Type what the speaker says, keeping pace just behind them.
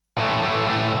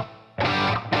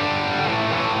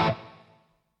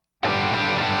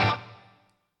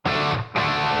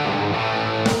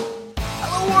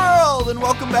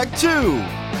welcome back to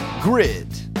Grid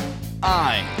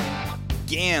I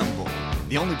Gamble,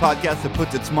 the only podcast that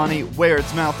puts its money where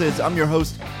its mouth is. I'm your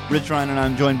host, Rich Ryan, and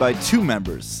I'm joined by two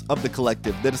members of the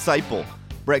collective, the Disciple,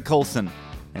 Brett Colson,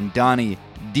 and Donnie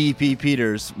DP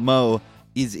Peters. Mo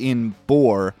is in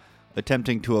Bohr,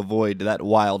 attempting to avoid that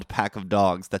wild pack of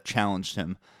dogs that challenged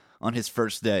him on his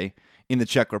first day in the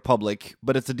Czech Republic.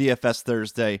 But it's a DFS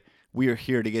Thursday. We are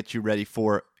here to get you ready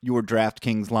for your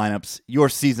DraftKings lineups, your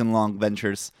season-long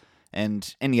ventures,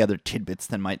 and any other tidbits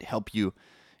that might help you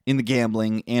in the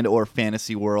gambling and or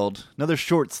fantasy world. Another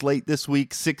short slate this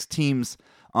week, 6 teams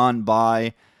on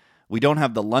bye. We don't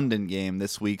have the London game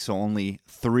this week, so only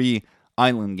 3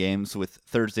 island games with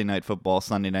Thursday night football,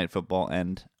 Sunday night football,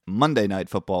 and Monday night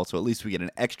football, so at least we get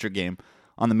an extra game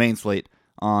on the main slate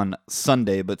on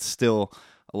Sunday, but still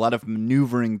a lot of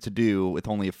maneuvering to do with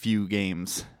only a few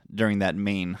games during that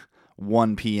main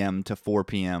 1 p.m. to 4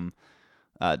 p.m.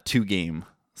 2-game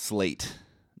slate.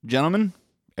 Gentlemen,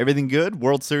 everything good?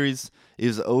 World Series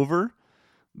is over.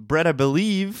 Brett, I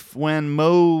believe when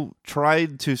Mo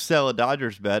tried to sell a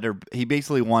Dodgers bet, or he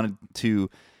basically wanted to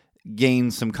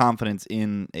gain some confidence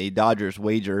in a Dodgers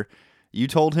wager, you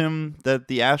told him that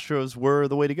the Astros were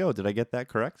the way to go. Did I get that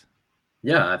correct?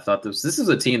 Yeah, I thought this is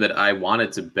a team that I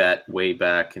wanted to bet way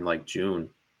back in like June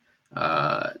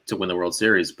to win the World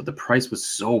Series, but the price was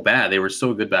so bad. They were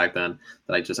so good back then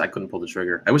that I couldn't pull the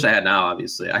trigger. I wish I had now,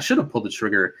 obviously. I should have pulled the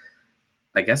trigger,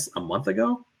 I guess, a month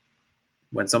ago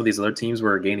when some of these other teams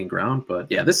were gaining ground. But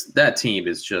yeah, that team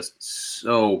is just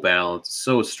so balanced,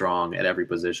 so strong at every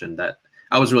position that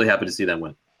I was really happy to see them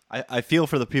win. I feel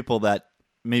for the people that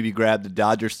maybe grabbed the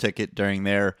Dodgers ticket during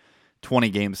their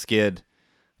 20-game skid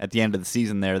at the end of the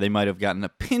season there. They might have gotten a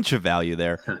pinch of value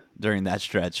there during that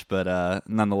stretch, but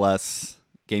nonetheless,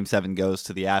 Game 7 goes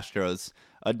to the Astros.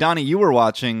 Donnie, you were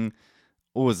watching,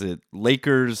 what was it,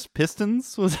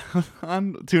 Lakers-Pistons was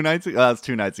on 2 nights ago? That was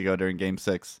 2 nights ago during Game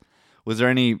 6. Was there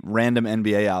any random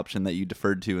NBA option that you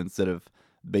deferred to instead of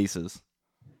bases?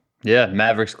 Yeah,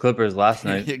 Mavericks-Clippers last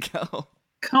night. There you go.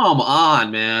 Come on,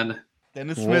 man.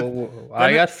 Dennis Smith.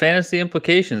 I got fantasy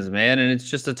implications, man, and it's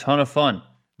just a ton of fun.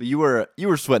 But you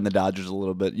were sweating the Dodgers a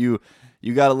little bit. You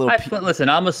got a little. Listen,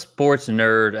 I'm a sports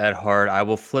nerd at heart. I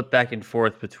will flip back and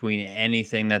forth between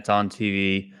anything that's on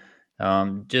TV.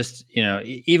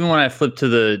 Even when I flipped to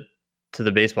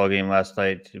the baseball game last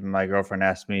night, my girlfriend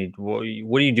asked me, "What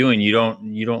are you doing? You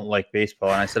don't like baseball?"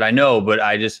 And I said, "I know, but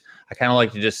I kind of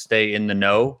like to just stay in the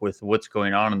know with what's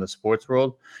going on in the sports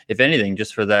world. If anything,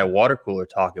 just for that water cooler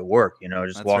talk at work,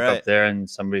 just That's walk right. up there and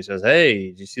somebody says,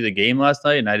 'Hey, did you see the game last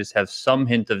night?' And I just have some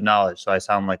hint of knowledge, so I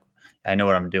sound like I know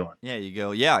what I'm doing." Yeah, you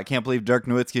go. Yeah, I can't believe Dirk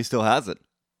Nowitzki still has it.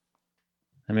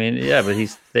 I mean, yeah, but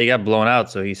they got blown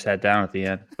out, so he sat down at the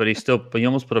end. But he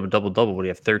almost put up a double-double. What do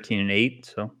you have, 13 and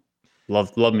 8? So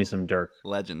love me some Dirk.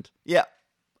 Legend. Yeah,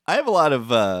 I have a lot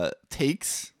of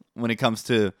takes when it comes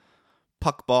to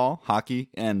puckball, hockey,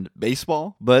 and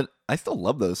baseball, but I still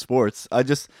love those sports.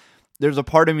 There's a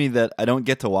part of me that I don't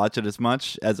get to watch it as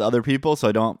much as other people, so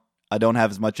I don't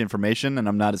have as much information, and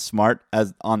I'm not as smart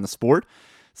as on the sport.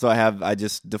 So I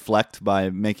just deflect by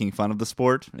making fun of the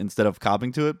sport instead of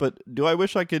copping to it. But do I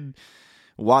wish I could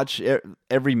watch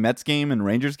every Mets game and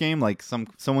Rangers game? Like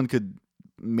someone could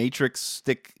matrix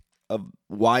stick a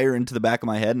wire into the back of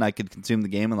my head and I could consume the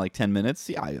game in like 10 minutes.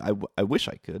 Yeah, I wish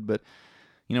I could, but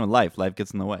life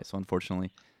gets in the way. So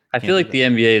unfortunately, I feel like the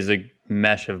NBA is a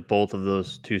mesh of both of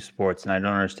those two sports, and I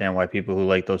don't understand why people who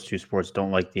like those two sports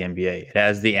don't like the NBA. It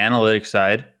has the analytics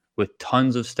side with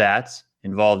tons of stats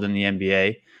involved in the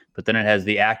NBA, but then it has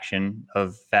the action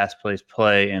of fast-paced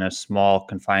play in a small,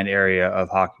 confined area of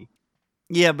hockey.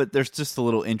 Yeah, but there's just the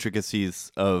little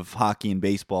intricacies of hockey and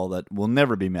baseball that will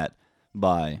never be met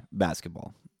by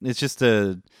basketball. It's just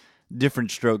a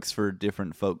different strokes for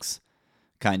different folks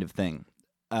kind of thing.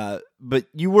 But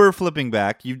you were flipping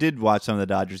back. You did watch some of the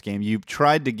Dodgers game. You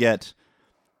tried to get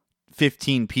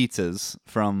 15 pizzas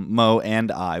from Mo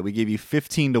and I. We gave you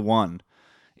 15-1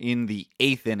 in the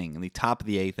 8th inning, in the top of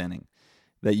the 8th inning,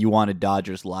 that you wanted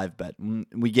Dodgers live bet.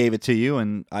 We gave it to you,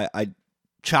 and I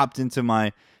chopped into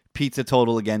my pizza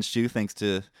total against you thanks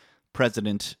to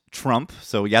President Trump.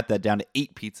 So we got that down to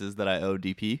 8 pizzas that I owe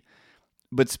DP.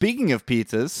 But speaking of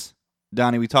pizzas,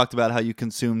 Donnie, we talked about how you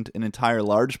consumed an entire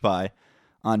large pie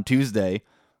on Tuesday.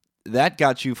 That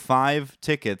got you 5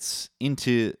 tickets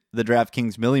into the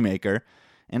DraftKings Millie Maker,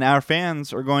 and our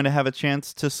fans are going to have a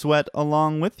chance to sweat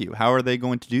along with you. How are they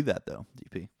going to do that, though,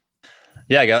 DP?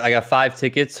 Yeah, I got 5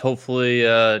 tickets. Hopefully,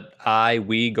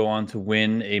 we go on to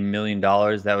win $1 million.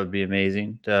 That would be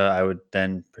amazing. I would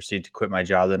then proceed to quit my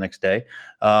job the next day.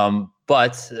 But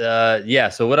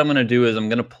So what I'm going to do is I'm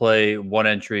going to play one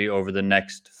entry over the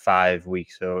next 5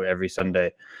 weeks, so every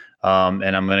Sunday. And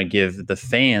I'm going to give the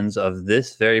fans of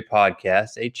this very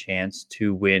podcast a chance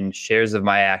to win shares of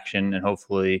my action. And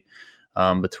hopefully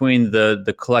between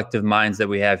the collective minds that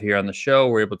we have here on the show,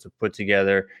 we're able to put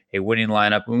together a winning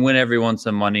lineup and win everyone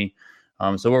some money.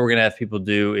 So what we're going to have people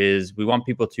do is we want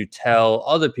people to tell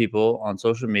other people on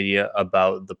social media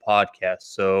about the podcast.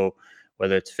 So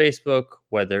whether it's Facebook,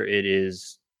 whether it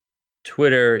is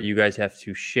Twitter, you guys have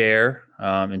to share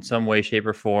in some way, shape,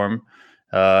 or form.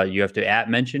 You have to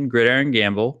mention Gridiron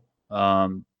Gamble,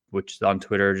 which is on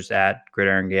Twitter, just at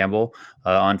Gridiron Gamble.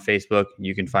 On Facebook,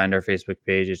 you can find our Facebook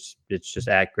page. It's just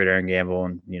at Gridiron Gamble,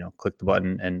 and click the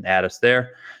button and add us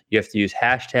there. You have to use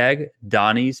hashtag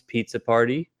Donnie's Pizza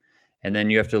Party. And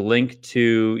then you have to link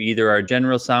to either our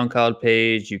general SoundCloud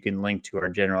page, you can link to our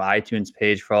general iTunes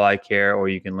page for all I care, or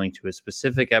you can link to a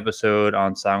specific episode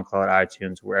on SoundCloud,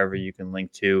 iTunes, wherever you can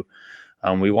link to.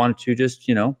 We wanted to just,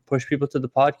 push people to the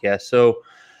podcast. So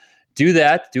do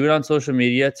that. Do it on social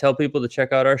media. Tell people to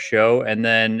check out our show. And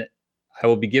then I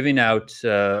will be giving out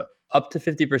up to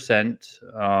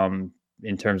 50%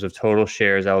 in terms of total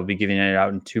shares. I will be giving it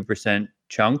out in 2%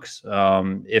 chunks.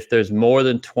 If there's more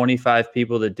than 25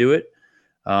 people that do it,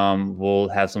 we'll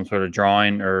have some sort of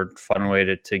drawing or fun way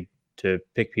to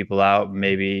pick people out.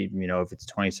 Maybe, if it's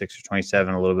 26 or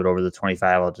 27, a little bit over the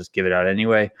 25, I'll just give it out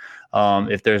anyway.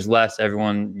 If there's less,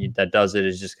 everyone that does it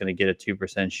is just going to get a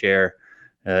 2% share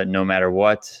no matter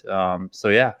what. So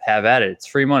yeah, have at it. It's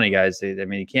free money, guys. I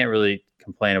mean, you can't really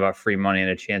complain about free money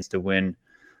and a chance to win,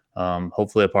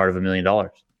 hopefully a part of $1 million.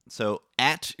 So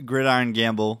at Gridiron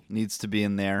Gamble needs to be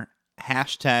in there.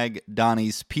 Hashtag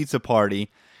Donnie's Pizza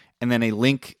Party, and then a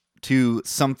link to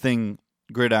something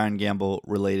Gridiron Gamble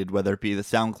related, whether it be the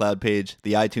SoundCloud page,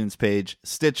 the iTunes page,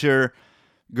 Stitcher,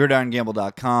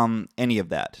 gridirongamble.com, any of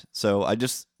that. So I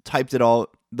just typed it all.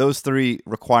 Those three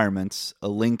requirements: a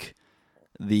link,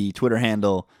 the Twitter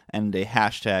handle, and a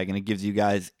hashtag, and it gives you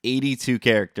guys 82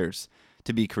 characters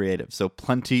to be creative. So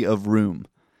plenty of room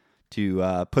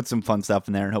to put some fun stuff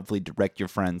in there and hopefully direct your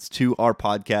friends to our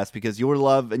podcast, because your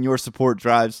love and your support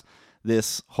drives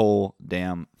this whole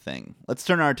damn thing. Let's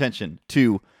turn our attention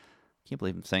to, I can't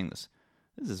believe I'm saying this.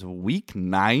 This is week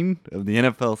 9 of the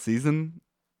NFL season,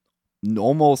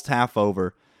 almost half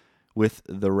over with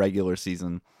the regular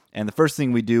season. And the first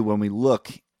thing we do when we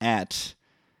look at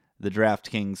the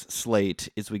DraftKings slate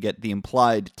is we get the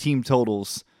implied team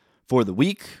totals for the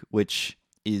week, which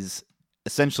is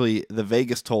essentially the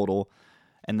Vegas total,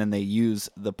 and then they use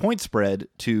the point spread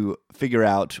to figure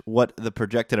out what the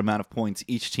projected amount of points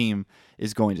each team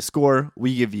is going to score.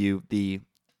 We give you the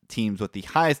teams with the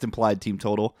highest implied team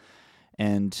total,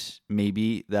 and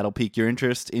maybe that'll pique your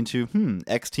interest into,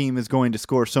 X team is going to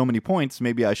score so many points,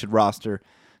 maybe I should roster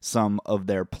some of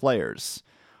their players.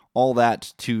 All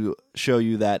that to show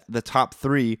you that the top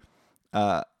 3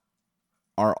 are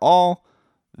all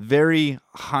very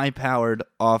high-powered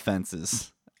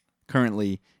offenses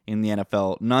currently in the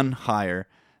NFL. None higher,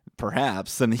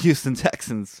 perhaps, than the Houston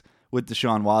Texans with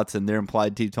Deshaun Watson. Their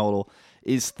implied team total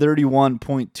is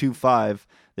 31.25.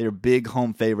 They're big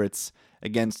home favorites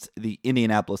against the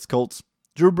Indianapolis Colts.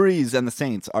 Drew Brees and the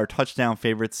Saints are touchdown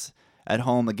favorites at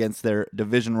home against their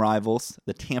division rivals,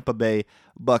 the Tampa Bay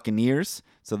Buccaneers.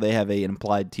 So they have an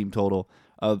implied team total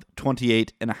of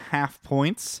 28.5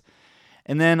 points.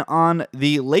 And then on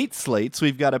the late slates,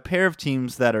 we've got a pair of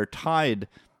teams that are tied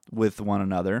with one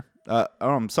another.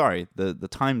 I'm sorry, the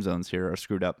time zones here are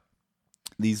screwed up.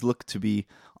 These look to be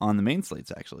on the main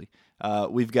slates, actually.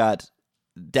 We've got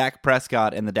Dak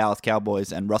Prescott and the Dallas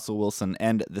Cowboys and Russell Wilson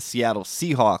and the Seattle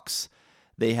Seahawks.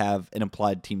 They have an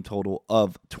implied team total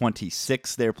of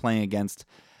 26. They're playing against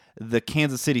the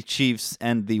Kansas City Chiefs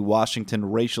and the Washington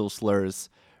Racial Slurs,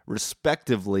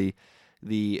 respectively.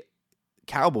 The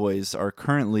Cowboys are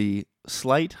currently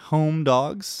slight home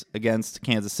dogs against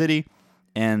Kansas City,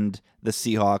 and the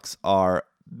Seahawks are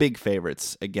big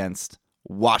favorites against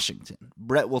Washington.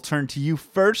 Brett, we'll turn to you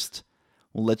first.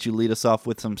 We'll let you lead us off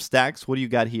with some stacks. What do you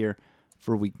got here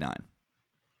for week 9?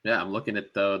 Yeah, I'm looking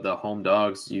at the home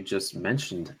dogs you just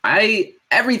mentioned.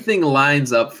 Everything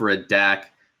lines up for a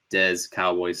Dak Dez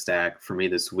Cowboys stack for me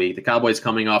this week. The Cowboys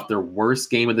coming off their worst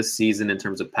game of the season in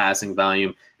terms of passing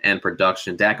volume and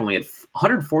production. Dak only had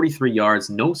 143 yards,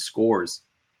 no scores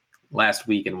last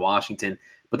week in Washington.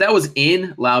 But that was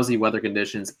in lousy weather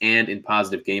conditions and in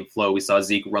positive game flow. We saw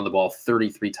Zeke run the ball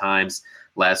 33 times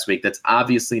last week. That's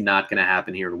obviously not going to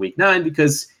happen here in week 9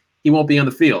 because he won't be on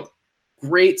the field.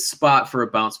 Great spot for a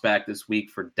bounce back this week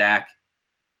for Dak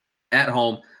at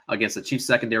home against the Chiefs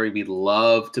secondary we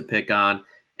love to pick on.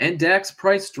 and Dak's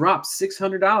price dropped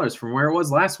 $600 from where it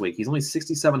was last week. He's only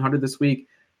 $6,700 this week.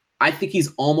 I think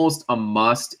he's almost a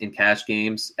must in cash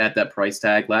games at that price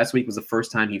tag. Last week was the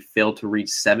first time he failed to reach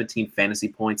 17 fantasy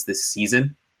points this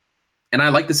season. And I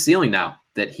like the ceiling now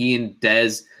that he and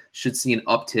Dez should see an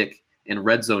uptick in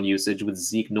red zone usage with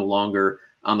Zeke no longer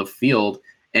on the field.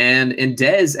 And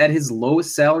Dez at his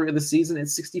lowest salary of the season at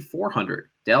 $6,400.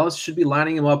 Dallas should be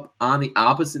lining him up on the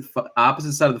opposite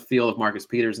side of the field of Marcus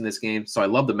Peters in this game. So I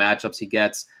love the matchups he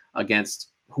gets against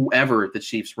whoever the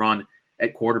Chiefs run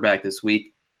at quarterback this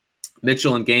week.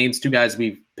 Mitchell and Gaines, two guys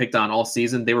we've picked on all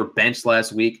season. They were benched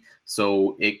last week,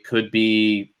 so it could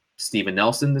be Steven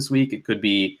Nelson this week. It could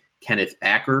be Kenneth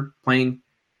Acker playing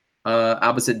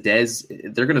opposite Dez.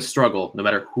 They're going to struggle no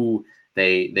matter who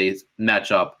they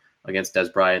match up against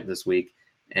Dez Bryant this week.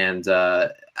 And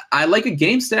I like a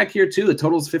game stack here too. The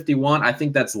total is 51. I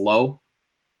think that's low.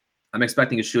 I'm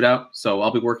expecting a shootout, so I'll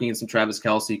be working in some Travis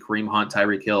Kelce, Kareem Hunt,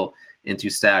 Tyreek Hill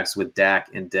into stacks with Dak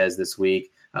and Dez this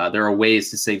week. There are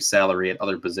ways to save salary at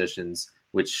other positions,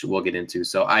 which we'll get into.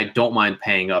 So I don't mind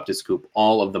paying up to scoop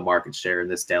all of the market share in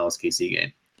this Dallas KC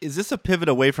game. Is this a pivot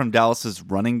away from Dallas's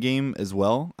running game as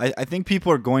well? I think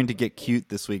people are going to get cute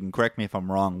this week, and correct me if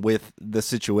I'm wrong, with the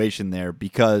situation there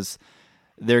because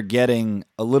they're getting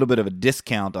a little bit of a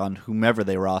discount on whomever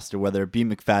they roster, whether it be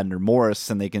McFadden or Morris,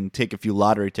 and they can take a few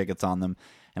lottery tickets on them.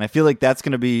 And I feel like that's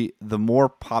going to be the more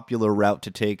popular route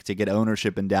to take to get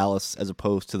ownership in Dallas as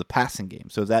opposed to the passing game.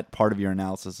 So is that part of your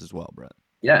analysis as well, Brett?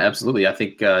 Yeah, absolutely. I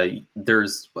think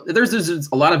there's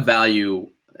a lot of value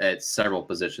at several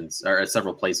positions or at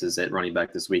several places at running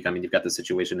back this week. I mean, you've got the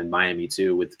situation in Miami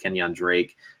too with Kenyon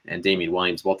Drake and Damian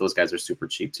Williams. Both those guys are super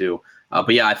cheap too.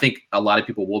 But yeah, I think a lot of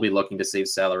people will be looking to save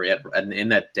salary in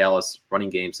that Dallas running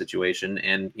game situation.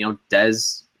 And,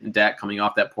 Dez and Dak coming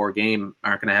off that poor game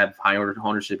aren't going to have high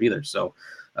ownership either. So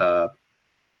a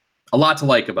lot to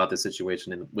like about this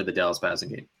situation with the Dallas passing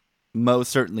game. Mo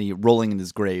certainly rolling in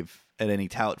his grave at any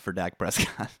tout for Dak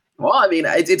Prescott. Well, I mean,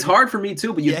 it's hard for me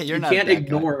too, but you can't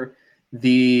ignore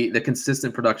the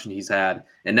consistent production he's had.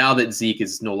 And now that Zeke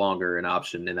is no longer an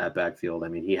option in that backfield, I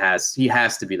mean, he has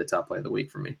to be the top player of the week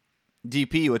for me.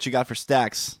 DP, what you got for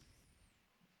stacks?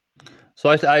 So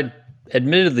I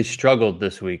admittedly struggled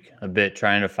this week a bit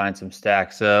trying to find some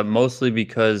stacks, mostly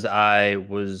because I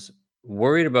was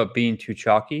worried about being too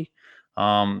chalky.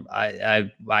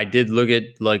 I did look at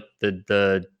like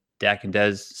the Dak and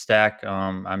Dez stack.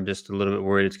 I'm just a little bit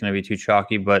worried it's going to be too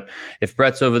chalky, but if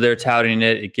Brett's over there touting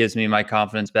it, it gives me my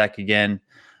confidence back again.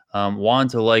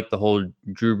 Wanted to like the whole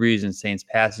Drew Brees and Saints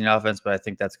passing offense, but I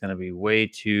think that's going to be way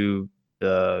too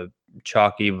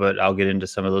chalky, but I'll get into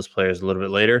some of those players a little bit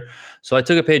later. So I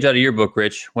took a page out of your book,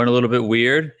 Rich, went a little bit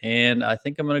weird, and I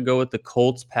think I'm going to go with the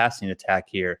Colts passing attack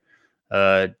here.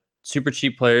 Super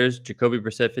cheap players, Jacoby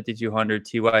Brissett, 5,200,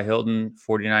 T.Y. Hilton,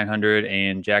 4,900,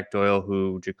 and Jack Doyle,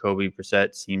 who Jacoby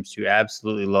Brissett seems to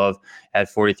absolutely love at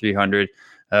 4,300.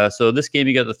 So this game,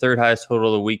 you got the third highest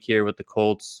total of the week here with the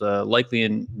Colts, likely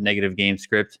in negative game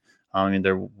script. I mean,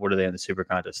 what are they in the Super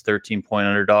Contest? 13-point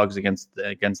underdogs against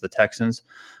the Texans.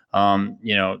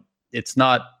 It's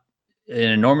not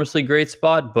an enormously great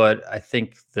spot, but I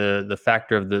think the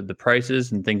factor of the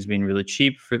prices and things being really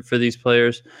cheap for these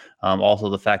players, also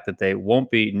the fact that they won't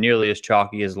be nearly as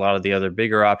chalky as a lot of the other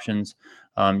bigger options,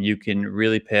 you can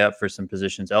really pay up for some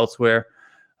positions elsewhere.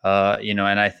 And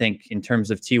I think in terms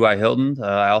of T.Y. Hilton,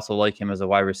 I also like him as a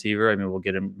wide receiver. I mean, we'll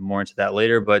get him more into that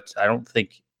later, but I don't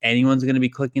think anyone's going to be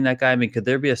clicking that guy. I mean, could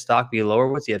there be a stock be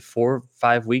lower? He had 4,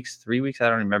 5 weeks, 3 weeks, I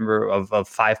don't remember, of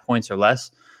 5 points or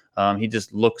less. He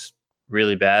just looks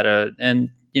really bad. And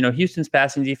Houston's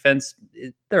passing defense,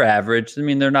 they're average. I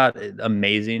mean, they're not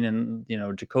amazing. And,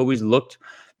 Jacoby's looked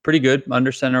pretty good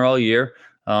under center all year,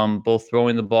 both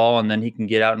throwing the ball and then he can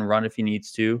get out and run if he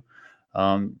needs to.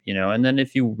 And then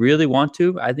if you really want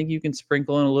to, I think you can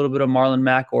sprinkle in a little bit of Marlon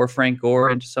Mack or Frank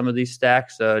Gore into some of these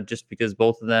stacks, just because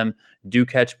both of them do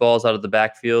catch balls out of the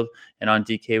backfield. And on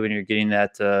DK, when you're getting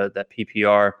that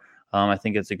PPR, I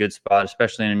think it's a good spot,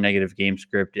 especially in a negative game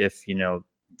script. If,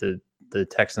 the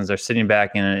Texans are sitting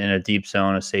back in a deep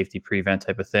zone, a safety prevent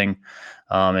type of thing.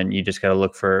 And you just got to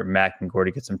look for Mack and Gore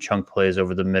to get some chunk plays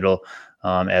over the middle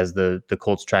as the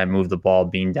Colts try and move the ball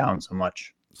being down so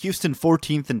much. Houston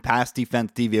 14th in pass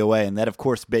defense DVOA, and that, of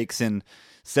course, bakes in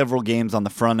several games on the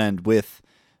front end with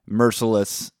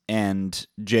Merciless and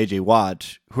J.J.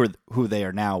 Watt, who they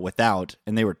are now without,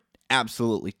 and they were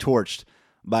absolutely torched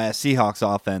by a Seahawks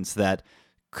offense that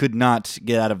could not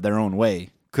get out of their own way,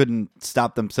 couldn't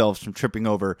stop themselves from tripping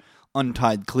over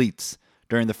untied cleats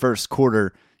during the first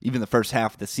quarter, even the first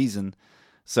half of the season.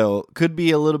 So could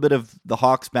be a little bit of the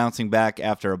Hawks bouncing back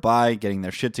after a bye, getting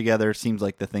their shit together. Seems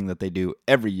like the thing that they do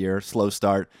every year, slow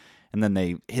start, and then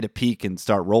they hit a peak and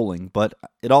start rolling. But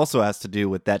it also has to do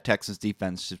with that Texas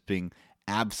defense just being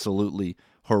absolutely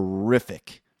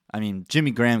horrific. I mean,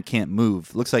 Jimmy Graham can't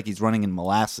move. Looks like he's running in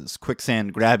molasses,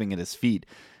 quicksand grabbing at his feet,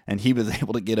 and he was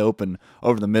able to get open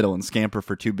over the middle and scamper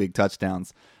for 2 big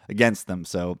touchdowns against them.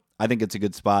 So I think it's a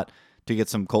good spot to get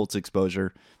some Colts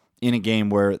exposure in a game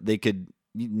where they could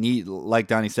need, like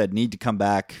Donnie said, need to come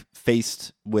back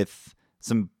faced with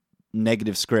some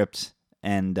negative script,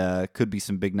 and could be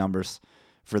some big numbers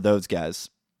for those guys.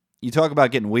 You talk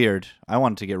about getting weird. I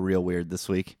wanted to get real weird this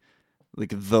week,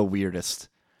 like the weirdest.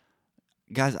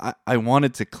 Guys, I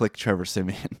wanted to click Trevor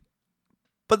Siemian,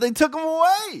 but they took him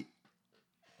away.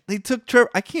 They took Trevor.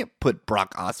 I can't put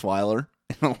Brock Osweiler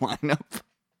in a lineup,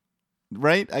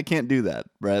 right? I can't do that,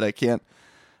 right? I can't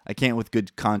with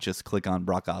good conscience click on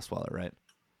Brock Osweiler, right?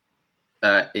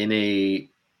 In a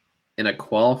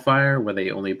qualifier where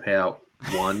they only pay out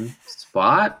one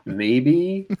spot,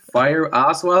 maybe fire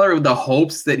Osweiler with the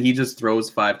hopes that he just throws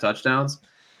 5 touchdowns.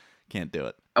 Can't do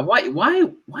it.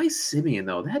 Why Simeon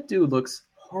though? That dude looks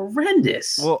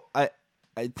horrendous. Well, I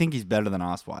think he's better than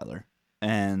Osweiler,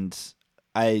 and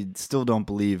I still don't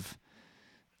believe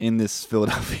in this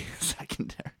Philadelphia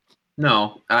secondary.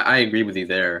 No, I agree with you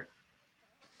there.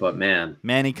 But man,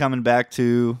 Manny coming back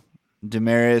to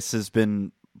Demaryius has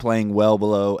been playing well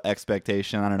below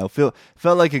expectation. I don't know.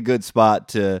 Felt like a good spot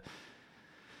to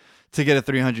get a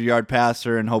 300-yard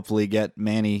passer and hopefully get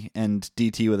Manny and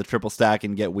DT with a triple stack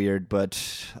and get weird. But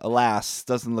alas,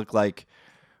 doesn't look like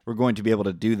we're going to be able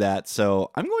to do that.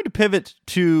 So I'm going to pivot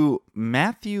to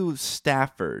Matthew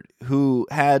Stafford, who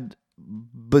had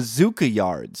bazooka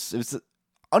yards. It was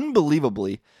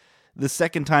unbelievably the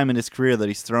second time in his career that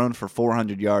he's thrown for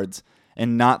 400 yards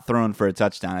and not thrown for a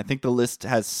touchdown. I think the list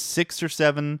has 6 or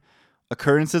 7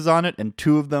 occurrences on it, and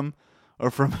 2 of them are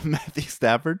from Matthew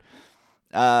Stafford.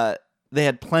 They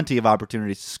had plenty of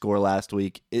opportunities to score last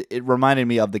week. It reminded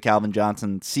me of the Calvin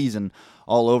Johnson season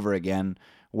all over again,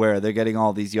 where they're getting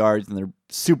all these yards and they're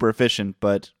super efficient,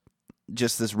 but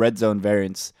just this red zone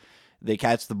variance. They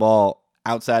catch the ball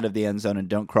outside of the end zone and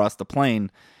don't cross the plane,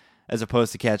 as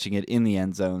opposed to catching it in the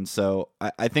end zone. So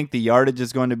I think the yardage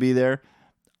is going to be there.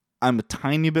 I'm a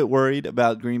tiny bit worried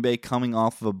about Green Bay coming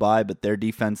off of a bye, but their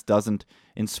defense doesn't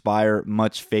inspire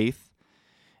much faith.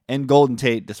 And Golden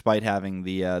Tate, despite having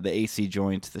the AC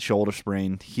joint, the shoulder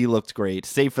sprain, he looked great,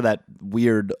 save for that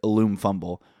weird Illum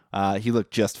fumble. He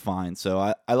looked just fine.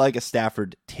 So I like a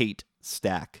Stafford-Tate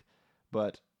stack,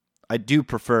 but I do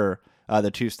prefer the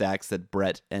 2 stacks that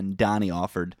Brett and Donnie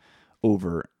offered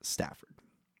over Stafford.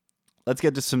 Let's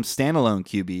get to some standalone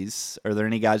QBs. Are there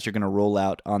any guys you're going to roll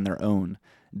out on their own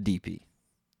DP?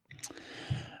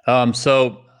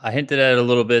 So I hinted at it a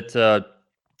little bit.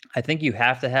 I think you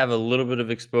have to have a little bit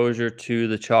of exposure to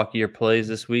the chalkier plays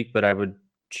this week, but I would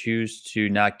choose to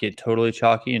not get totally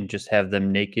chalky and just have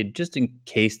them naked just in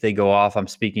case they go off. I'm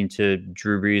speaking to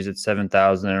Drew Brees at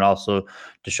 7,000 and also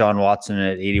Deshaun Watson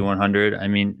at 8,100. I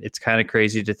mean, it's kind of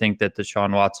crazy to think that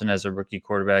Deshaun Watson as a rookie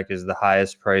quarterback is the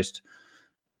highest priced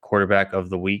quarterback of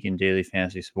the week in daily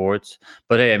fantasy sports.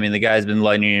 But hey, I mean, the guy's been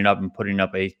lighting it up and putting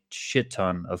up a shit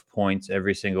ton of points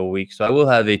every single week. So I will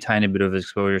have a tiny bit of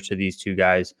exposure to these 2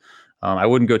 guys. I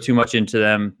wouldn't go too much into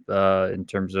them in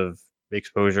terms of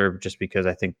exposure, just because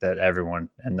I think that everyone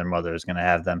and their mother is going to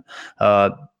have them.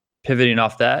 Pivoting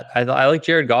off that, I like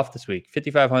Jared Goff this week,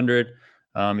 5,500.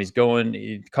 He's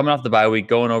coming off the bye week,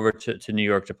 going over to New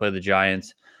York to play the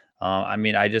Giants. I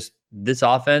mean, this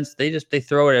offense, they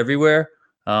throw it everywhere.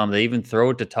 They even throw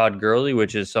it to Todd Gurley,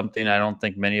 which is something I don't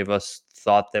think many of us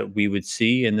thought that we would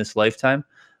see in this lifetime.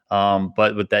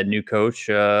 But with that new coach,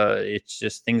 it's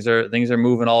just things are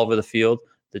moving all over the field.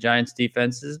 The Giants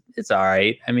defense it's all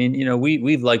right. I mean,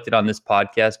 we've liked it on this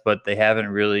podcast, but they haven't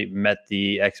really met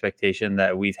the expectation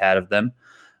that we've had of them.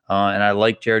 And I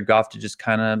like Jared Goff to just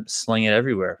kind of sling it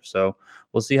everywhere. So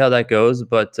we'll see how that goes.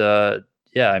 But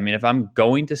yeah, I mean, if I'm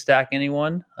going to stack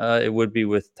anyone, it would be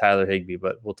with Tyler Higbee,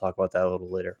 but we'll talk about that a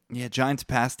little later. Yeah, Giants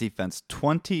pass defense,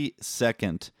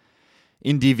 22nd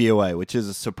in DVOA, which is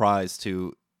a surprise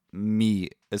to me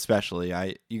especially.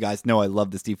 You guys know I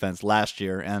love this defense last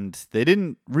year, and they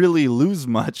didn't really lose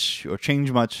much or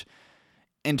change much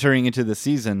entering into the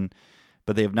season,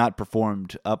 but they have not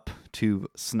performed up to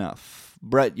snuff.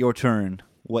 Brett, your turn.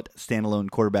 What standalone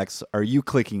quarterbacks are you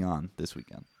clicking on this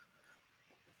weekend?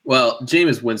 Well,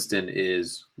 Jameis Winston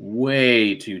is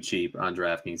way too cheap on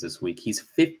DraftKings this week. He's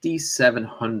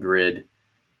 5,700.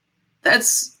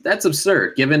 That's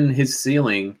absurd, given his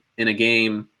ceiling in a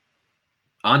game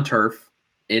on turf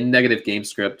in negative game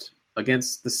script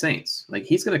against the Saints. Like,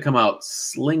 he's going to come out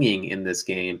slinging in this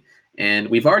game. And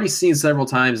we've already seen several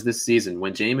times this season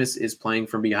when Jameis is playing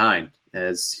from behind,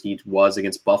 as he was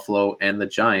against Buffalo and the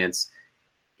Giants,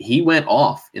 he went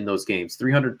off in those games,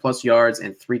 300-plus yards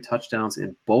and 3 touchdowns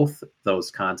in both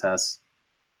those contests.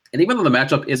 And even though the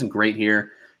matchup isn't great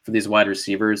here for these wide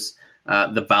receivers,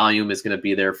 the volume is going to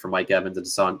be there for Mike Evans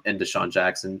and Deshaun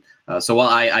Jackson. So while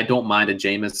I don't mind a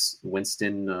Jameis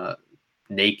Winston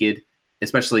naked,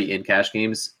 especially in cash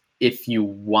games, if you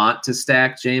want to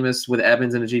stack Jameis with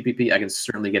Evans in a GPP, I can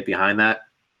certainly get behind that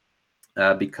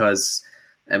because,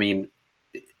 I mean,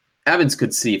 Evans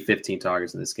could see 15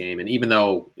 targets in this game. And even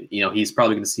though, he's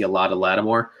probably going to see a lot of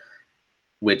Lattimore,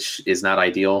 which is not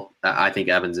ideal, I think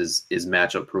Evans is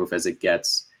matchup proof as it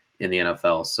gets in the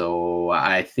NFL. So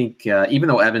I think even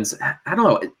though Evans, I don't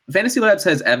know, Fantasy Labs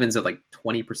has Evans at like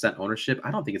 20% ownership. I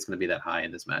don't think it's going to be that high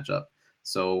in this matchup.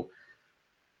 So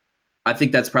I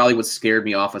think that's probably what scared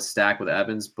me off a stack with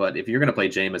Evans. But if you're going to play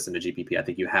Jameis in a GPP, I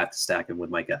think you have to stack him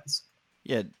with Mike Evans.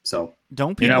 Yeah. So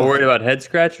don't people, you're not worried about head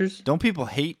scratchers? Don't people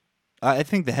hate? I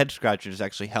think the head scratchers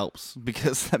actually helps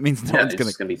because that means no one's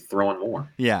going to be throwing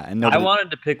more. Yeah, and I wanted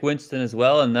to pick Winston as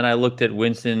well, and then I looked at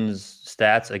Winston's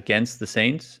stats against the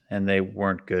Saints, and they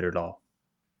weren't good at all.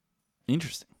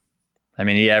 Interesting. I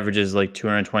mean, he averages like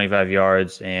 225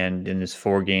 yards, and in his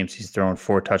 4 games, he's thrown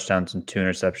 4 touchdowns and 2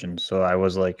 interceptions. So I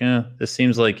was like, this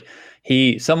seems like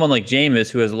someone like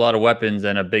Jameis, who has a lot of weapons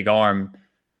and a big arm,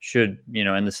 should,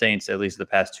 and the Saints, at least the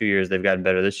past 2 years, they've gotten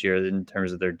better this year in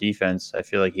terms of their defense. I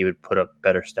feel like he would put up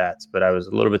better stats, but I was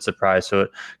a little bit surprised. So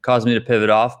it caused me to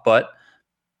pivot off. But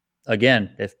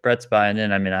again, if Brett's buying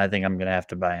in, I think I'm going to have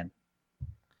to buy in.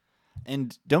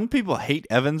 And don't people hate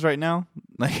Evans right now?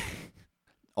 Like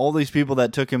all these people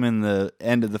that took him in the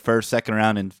end of the first, second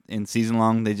round in season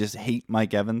long, they just hate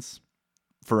Mike Evans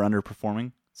for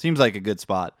underperforming. Seems like a good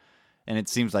spot. And it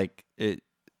seems like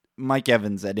Mike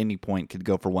Evans at any point could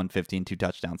go for 150 and 2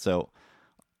 touchdowns. So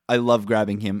I love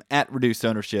grabbing him at reduced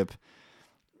ownership.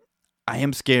 I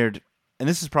am scared, and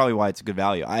this is probably why it's a good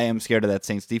value. I am scared of that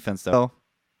Saints defense, though.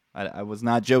 I was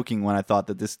not joking when I thought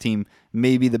that this team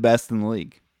may be the best in the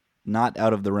league. Not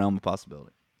out of the realm of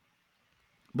possibility.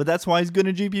 But that's why he's good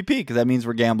in GPP, because that means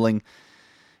we're gambling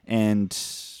and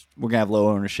we're going to have low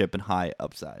ownership and high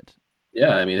upside.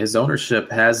 Yeah, I mean, his ownership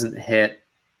hasn't hit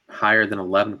higher than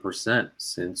 11%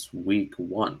 since week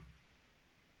 1.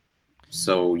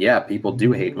 So, yeah, people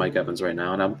do hate Mike Evans right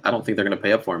now, and I don't think they're going to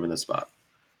pay up for him in this spot.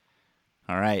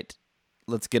 All right.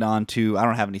 Let's get on to, I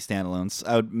don't have any standalones.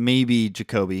 I would maybe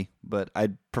Jacoby, but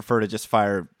I'd prefer to just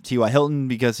fire T.Y. Hilton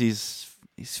because he's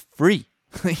free.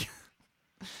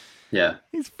 Yeah.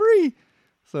 He's free.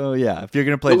 So, yeah, if you're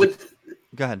going to play...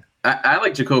 Go ahead. I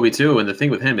like Jacoby too, and the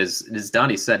thing with him is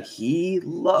Donnie said he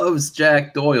loves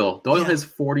Jack Doyle. Doyle has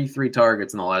 43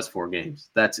 targets in the last 4 games.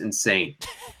 That's insane.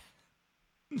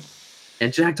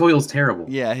 And Jack Doyle's terrible.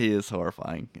 Yeah, he is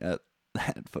horrifying at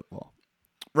football.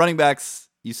 Running backs,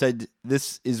 you said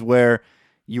this is where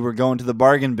you were going to the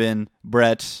bargain bin,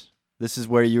 Brett. This is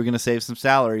where you were going to save some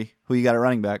salary. Who you got at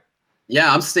running back?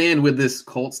 Yeah, I'm staying with this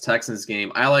Colts-Texans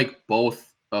game. I like both.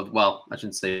 Well, I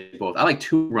shouldn't say both. I like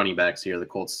 2 running backs here. The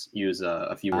Colts use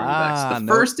a few running backs. The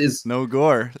first is no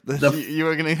Gore. You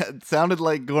were gonna. It sounded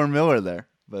like Gore Miller there,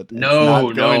 but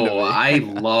no. I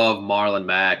love Marlon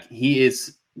Mack. He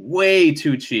is way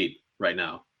too cheap right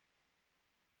now.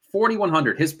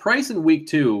 4,100. His price in week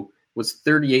 2 was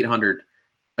 3,800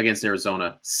 against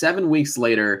Arizona. 7 weeks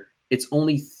later, it's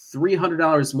only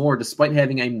 $300 more, despite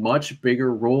having a much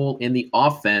bigger role in the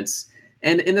offense.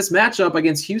 And in this matchup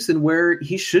against Houston, where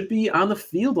he should be on the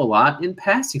field a lot in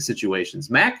passing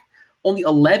situations. Mack, only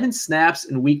 11 snaps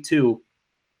in week 2.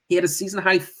 He had a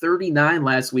season-high 39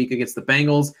 last week against the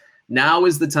Bengals. Now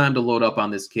is the time to load up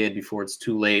on this kid before it's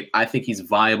too late. I think he's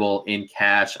viable in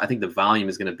cash. I think the volume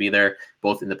is going to be there,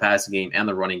 both in the passing game and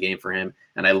the running game for him.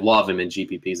 And I love him in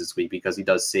GPPs this week because he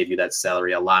does save you that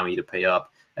salary, allowing you to pay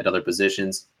up at other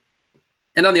positions.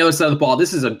 And on the other side of the ball,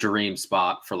 this is a dream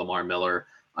spot for Lamar Miller.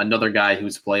 Another guy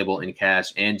who's playable in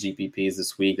cash and GPPs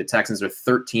this week. The Texans are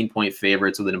 13-point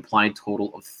favorites with an implied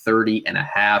total of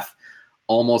 30.5.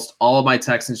 Almost all of my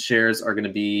Texans shares are going to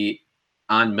be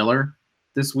on Miller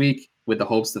this week with the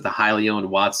hopes that the highly owned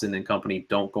Watson and company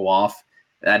don't go off.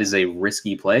 That is a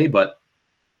risky play, but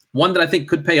one that I think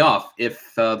could pay off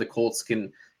if the Colts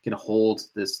can hold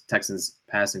this Texans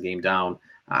passing game down.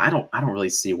 I don't really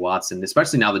see Watson,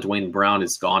 especially now that Dwayne Brown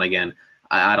is gone again.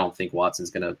 I don't think Watson's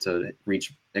going to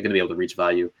be able to reach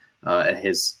value at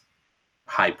his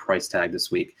high price tag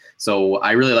this week. So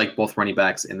I really like both running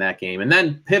backs in that game. And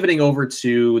then pivoting over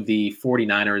to the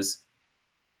 49ers,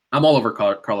 I'm all over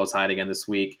Carlos Hyde again this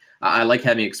week. I like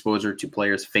having exposure to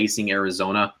players facing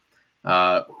Arizona,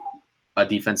 a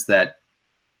defense that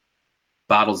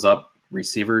bottles up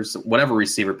receivers, whatever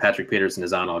receiver Patrick Peterson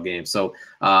is on all game. So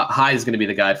Hyde is going to be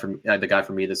the guy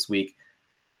for me this week.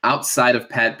 Outside of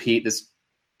Pat Pete, this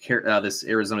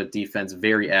Arizona defense,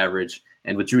 very average.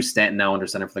 And with Drew Stanton now under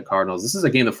center for the Cardinals, this is a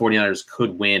game the 49ers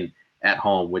could win at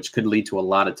home, which could lead to a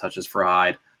lot of touches for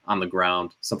Hyde on the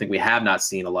ground, something we have not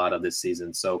seen a lot of this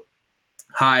season. So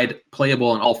Hyde,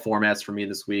 playable in all formats for me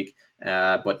this week,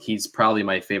 but he's probably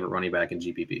my favorite running back in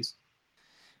GPPs.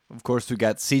 Of course, we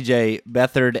got CJ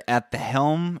Beathard at the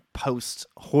helm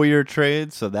post-Hoyer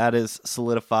trade, so that is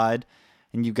solidified.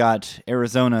 And you've got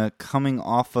Arizona coming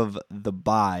off of the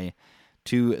bye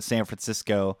to San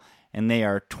Francisco, and they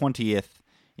are 20th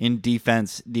in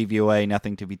defense DVOA,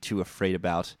 nothing to be too afraid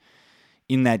about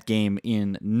in that game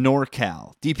in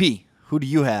NorCal. DP, who do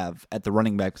you have at the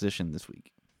running back position this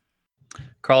week?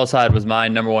 Carlos Hyde was my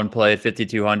number one play at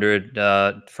 5,200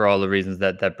 for all the reasons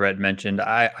that Brett mentioned.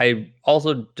 I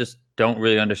also just don't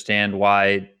really understand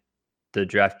why the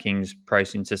DraftKings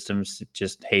pricing systems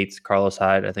just hates Carlos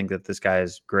Hyde. I think that this guy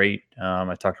is great.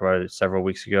 I talked about it several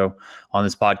weeks ago on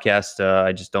this podcast.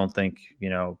 I just don't think,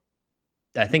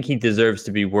 I think he deserves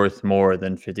to be worth more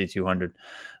than 5,200.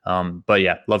 But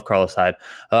yeah, love Carlos Hyde.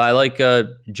 I like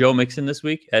Joe Mixon this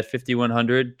week at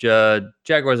 5,100.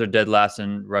 Jaguars are dead last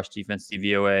in rush defense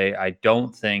DVOA. I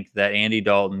don't think that Andy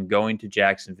Dalton going to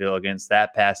Jacksonville against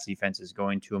that pass defense is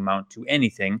going to amount to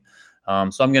anything.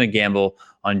 So I'm going to gamble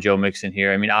on Joe Mixon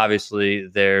here. I mean, obviously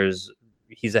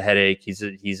he's a headache.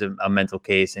 He's a mental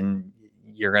case, and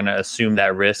you're going to assume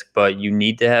that risk, but you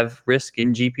need to have risk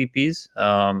in GPPs.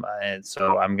 And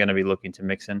so I'm going to be looking to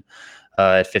Mixon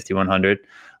at 5,100.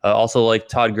 Also like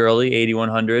Todd Gurley,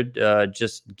 8,100,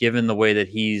 just given the way that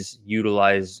he's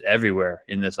utilized everywhere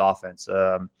in this offense.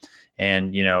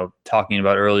 And, talking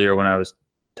about earlier when I was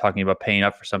talking about paying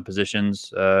up for some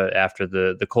positions after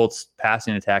the Colts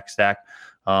passing attack stack,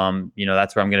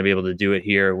 that's where I'm going to be able to do it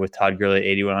here with Todd Gurley at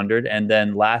 8,100. And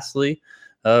then lastly,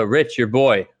 Rich, your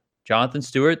boy, Jonathan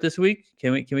Stewart this week.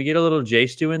 Can we get a little J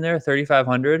Stu in there,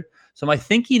 3,500? So my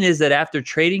thinking is that after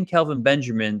trading Kelvin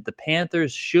Benjamin, the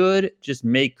Panthers should just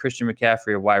make Christian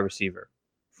McCaffrey a wide receiver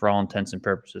for all intents and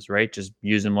purposes, right? Just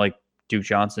use him like Duke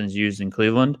Johnson's used in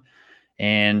Cleveland.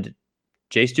 And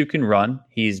J Stu can run.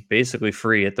 He's basically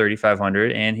free at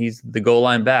 3,500, and he's the goal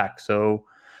line back. So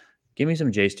give me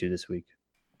some J Stu this week.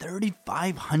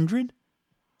 3,500?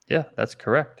 Yeah, that's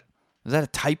correct. Is that a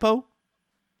typo?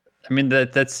 I mean,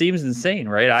 that seems insane,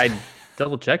 right? I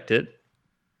double-checked it.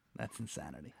 That's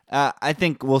insanity. I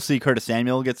think we'll see Curtis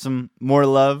Samuel get some more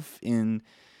love in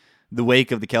the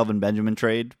wake of the Kelvin Benjamin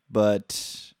trade,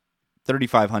 but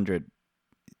 3,500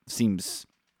 seems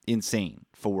insane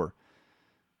for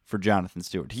Jonathan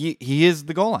Stewart. He is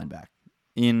the goal line back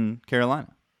in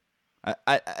Carolina.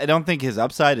 I don't think his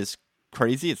upside is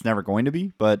crazy. It's never going to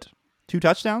be, but 2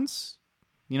 touchdowns,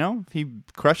 if he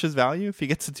crushes value, if he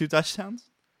gets to 2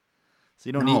 touchdowns. So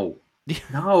you don't need...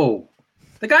 No.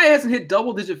 The guy hasn't hit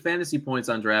double-digit fantasy points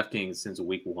on DraftKings since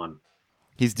week 1.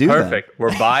 He's due. Perfect. Then.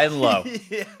 We're buying low.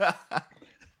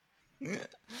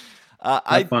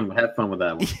 Have fun with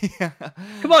that one. Yeah.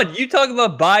 Come on, you talk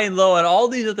about buying low on all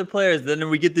these other players, then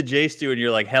we get to J Stu, and you're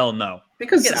like, hell no.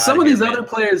 Because some of these other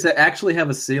players that actually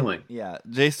have a ceiling. Yeah,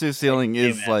 J Stu's ceiling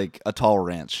is like a tall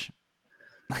ranch.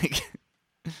 Yeah,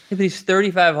 but he's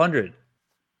 3,500.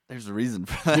 There's a reason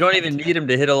for that. You don't even need him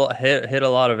to hit a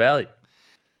lot of value.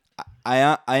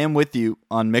 I am with you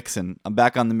on Mixon. I'm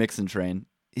back on the Mixon train.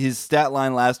 His stat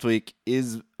line last week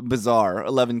is bizarre.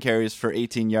 11 carries for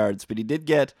 18 yards, but he did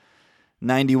get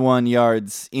 91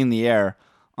 yards in the air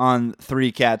on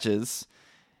 3 catches.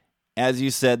 As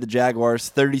you said, the Jaguars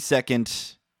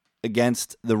 32nd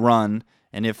against the run,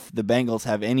 and if the Bengals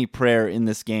have any prayer in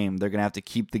this game, they're going to have to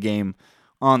keep the game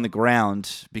on the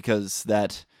ground because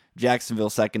that Jacksonville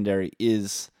secondary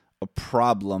is a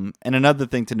problem. And another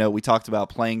thing to note, we talked about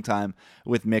playing time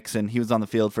with Mixon. He was on the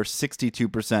field for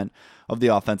 62% of the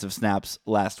offensive snaps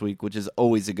last week, which is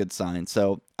always a good sign.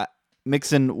 So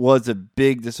Mixon was a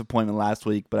big disappointment last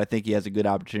week, but I think he has a good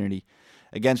opportunity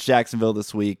against Jacksonville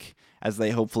this week as they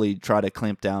hopefully try to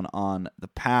clamp down on the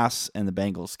pass and the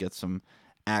Bengals get some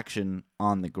action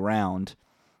on the ground.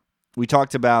 We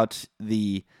talked about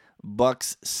the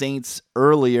Bucks Saints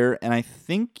earlier, and I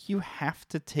think you have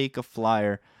to take a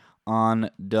flyer on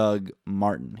Doug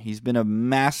Martin. He's been a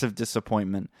massive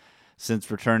disappointment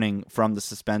since returning from the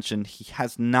suspension. He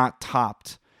has not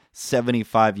topped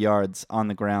 75 yards on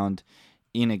the ground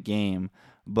in a game,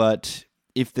 but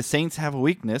if the Saints have a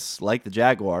weakness like the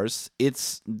Jaguars,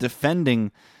 it's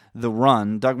defending the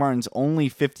run. Doug Martin's only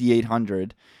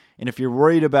 5,800. And if you're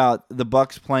worried about the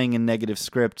Bucs playing in negative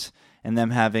script and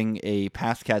them having a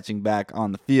pass catching back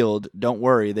on the field, don't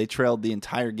worry. They trailed the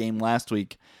entire game last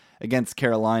week against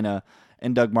Carolina,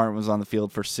 and Doug Martin was on the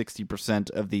field for 60%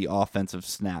 of the offensive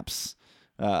snaps.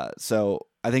 So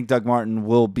I think Doug Martin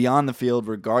will be on the field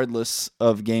regardless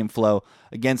of game flow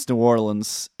against New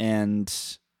Orleans. And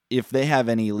if they have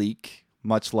any leak,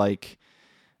 much like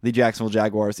the Jacksonville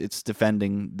Jaguars, it's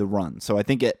defending the run. So I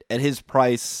think at his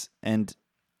price, and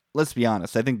let's be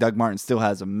honest, I think Doug Martin still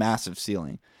has a massive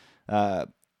ceiling. I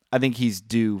think he's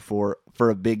due for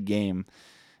a big game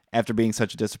after being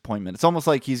such a disappointment. It's almost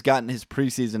like he's gotten his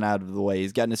preseason out of the way.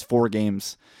 He's gotten his 4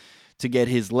 games to get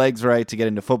his legs right, to get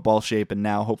into football shape, and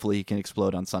now hopefully he can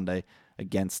explode on Sunday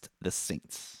against the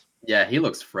Saints. Yeah, he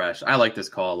looks fresh. I like this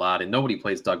call a lot, and nobody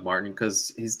plays Doug Martin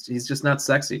because he's just not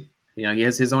sexy.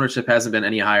 His ownership hasn't been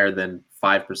any higher than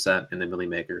 5% in the Millie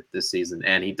Maker this season,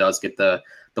 and he does get the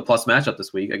plus matchup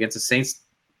this week against the Saints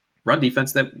run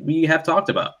defense that we have talked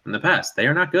about in the past. They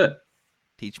are not good.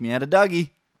 Teach me how to Dougie.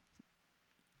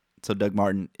 So Doug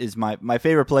Martin is my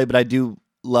favorite play, but I do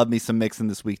love me some Mixon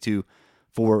this week too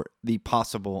for the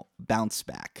possible bounce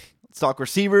back. Let's talk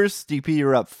receivers. DP,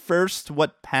 you're up first.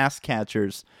 What pass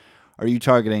catchers are you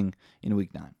targeting in week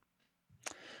 9?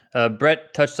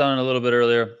 Brett touched on it a little bit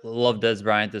earlier. Love Dez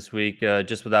Bryant this week,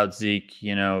 just without Zeke,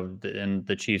 and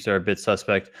the Chiefs are a bit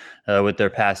suspect with their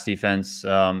pass defense.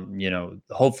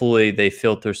 Hopefully they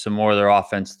filter some more of their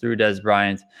offense through Dez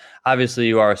Bryant. Obviously,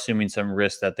 you are assuming some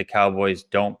risk that the Cowboys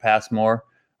don't pass more,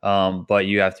 but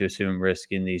you have to assume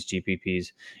risk in these GPPs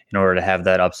in order to have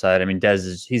that upside. I mean,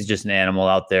 Dez he's just an animal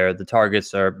out there. The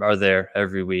targets are there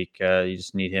every week. You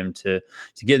just need him to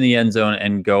get in the end zone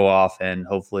and go off, and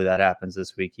hopefully that happens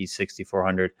this week. He's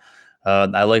 6,400.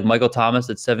 I like Michael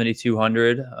Thomas at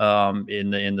 7,200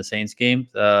 in the Saints game.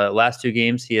 Last 2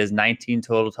 games, he has 19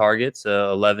 total targets,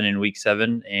 11 in week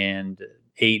 7 and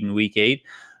 8 in week 8.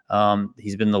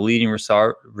 He's been the leading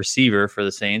receiver for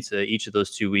the Saints each of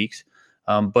those 2 weeks.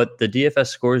 But the DFS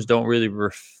scores don't really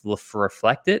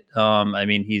reflect it. I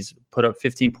mean, he's put up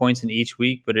 15 points in each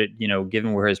week, but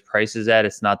given where his price is at,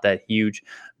 it's not that huge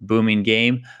booming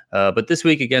game. But this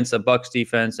week against a Bucs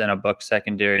defense and a Bucs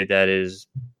secondary that is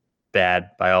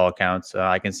bad by all accounts,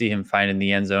 I can see him finding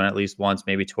the end zone at least once,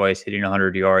 maybe twice, hitting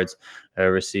 100 yards,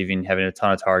 receiving, having a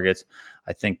ton of targets.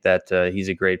 I think that he's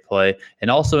a great play.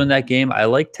 And also in that game, I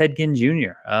like Ted Ginn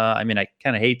Jr. I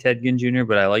kind of hate Ted Ginn Jr.,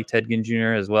 but I like Ted Ginn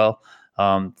Jr. as well.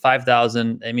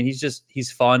 5,000. I mean,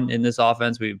 he's fun in this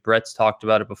offense. Brett's talked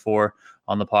about it before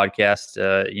on the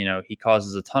podcast. He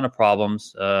causes a ton of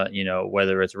problems,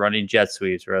 whether it's running jet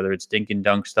sweeps, or whether it's dink and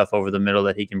dunk stuff over the middle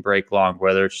that he can break long,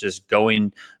 whether it's just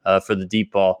going for the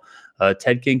deep ball.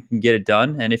 Ted Ginn can get it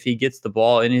done. And if he gets the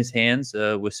ball in his hands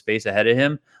with space ahead of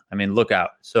him, I mean, look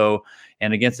out. So,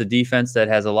 and against a defense that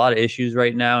has a lot of issues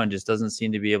right now and just doesn't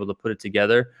seem to be able to put it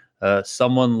together,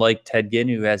 someone like Ted Ginn,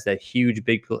 who has that huge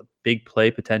big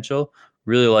play potential,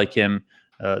 really like him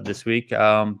this week.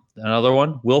 Another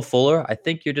one, Will Fuller. I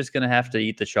think you're just going to have to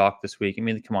eat the chalk this week. I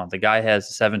mean, come on. The guy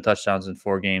has 7 touchdowns in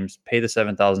 4 games. Pay the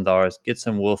 $7,000. Get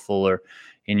some Will Fuller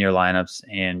in your lineups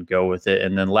and go with it.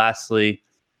 And then lastly,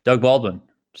 Doug Baldwin,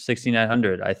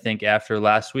 6,900. I think after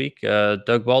last week,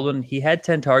 Doug Baldwin, he had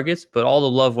 10 targets, but all the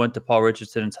love went to Paul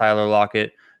Richardson and Tyler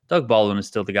Lockett. Doug Baldwin is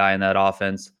still the guy in that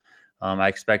offense. I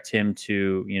expect him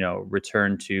to,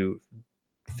 return to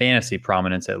fantasy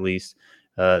prominence at least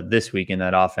this week in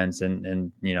that offense,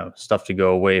 and stuff to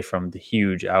go away from the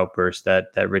huge outburst that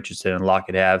Richardson and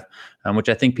Lockett have, which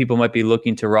I think people might be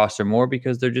looking to roster more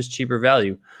because they're just cheaper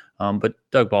value. But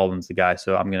Doug Baldwin's the guy,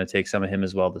 so I'm going to take some of him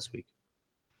as well this week.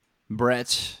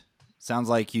 Brett, sounds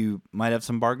like you might have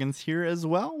some bargains here as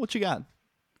well. What you got?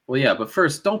 Well, yeah, but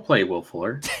first, don't play Will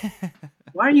Fuller.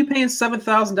 Why are you paying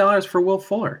 $7,000 for Will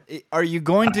Fuller? Are you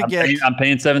going to I'm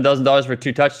paying $7,000 for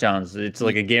 2 touchdowns. It's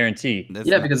like a guarantee.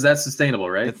 Because that's sustainable,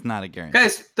 right? It's not a guarantee.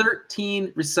 Guys,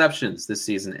 13 receptions this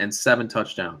season and 7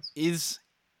 touchdowns.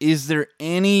 Is there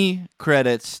any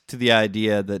credit to the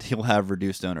idea that he'll have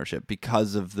reduced ownership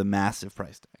because of the massive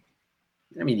price tag?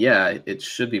 I mean, yeah, it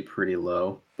should be pretty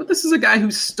low. But this is a guy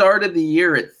who started the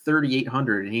year at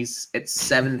 $3,800, and he's at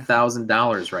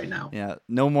 $7,000 right now. Yeah,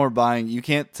 no more buying. You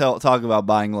can't talk about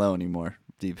buying low anymore,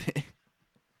 DP.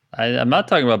 I'm not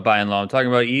talking about buying low. I'm talking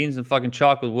about eating some fucking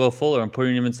chalk with Will Fuller and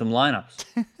putting him in some lineups.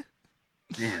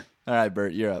 Man. All right,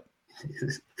 Bert, you're up.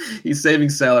 He's saving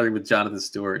salary with Jonathan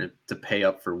Stewart to pay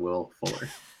up for Will Fuller.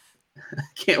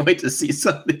 Can't wait to see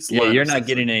some of these. Yeah, you're not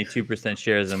getting any 2%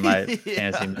 shares in my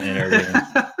fantasy manager.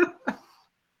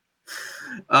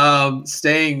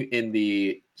 Staying in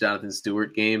the Jonathan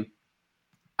Stewart game,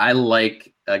 I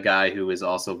like a guy who is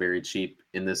also very cheap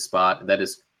in this spot. That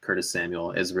is Curtis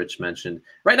Samuel, as Rich mentioned.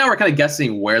 Right now, we're kind of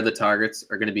guessing where the targets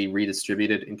are going to be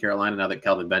redistributed in Carolina now that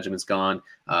Kelvin Benjamin's gone.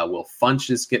 Will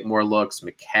Funchess get more looks?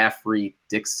 McCaffrey,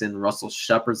 Dixon, Russell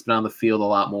Shepard's been on the field a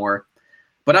lot more.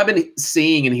 But I've been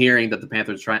seeing and hearing that the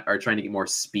Panthers are trying to get more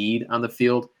speed on the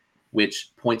field,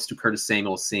 which points to Curtis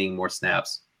Samuel seeing more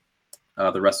snaps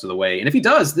the rest of the way. And if he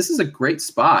does, this is a great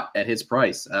spot at his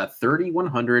price,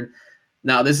 3,100.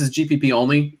 Now, this is GPP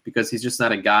only because he's just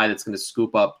not a guy that's going to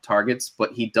scoop up targets,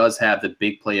 but he does have the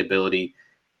big playability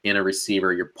in a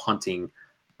receiver you're punting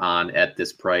on at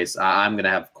this price. I'm going to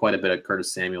have quite a bit of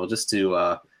Curtis Samuel just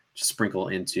to sprinkle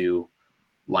into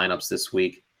lineups this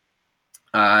week.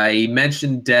 I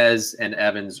mentioned Dez and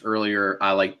Evans earlier.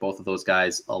 I like both of those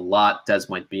guys a lot.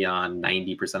 Dez might be on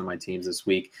 90% of my teams this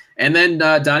week. And then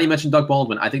Donnie mentioned Doug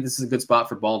Baldwin. I think this is a good spot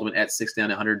for Baldwin at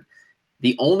 6,900.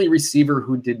 The only receiver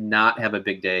who did not have a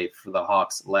big day for the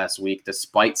Hawks last week,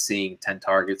 despite seeing 10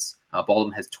 targets.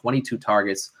 Baldwin has 22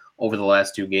 targets over the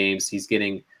last 2 games. He's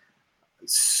getting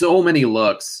so many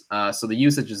looks, so the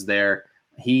usage is there.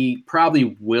 He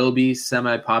probably will be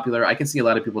semi-popular. I can see a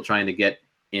lot of people trying to get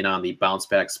in on the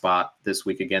bounce-back spot this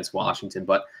week against Washington,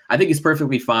 but I think he's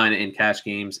perfectly fine in cash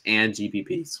games and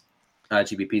GPPs.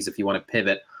 GPPs if you want to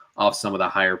pivot off some of the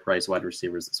higher-priced wide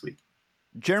receivers this week.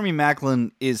 Jeremy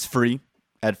Maclin is free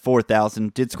at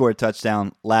 4,000. Did score a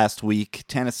touchdown last week.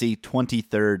 Tennessee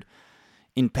 23rd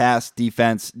in pass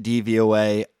defense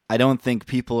DVOA. I don't think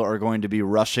people are going to be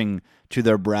rushing to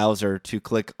their browser to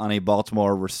click on a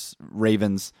Baltimore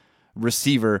Ravens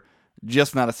receiver.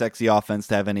 Just not a sexy offense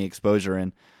to have any exposure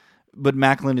in. But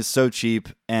Maclin is so cheap,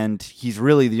 and he's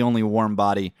really the only warm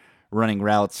body running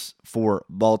routes for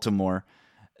Baltimore.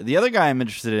 The other guy I'm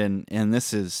interested in, and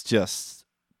this is just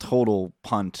total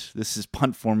punt. This is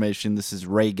punt formation. This is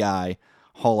Ray Guy,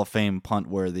 Hall of Fame punt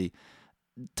worthy.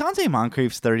 Dante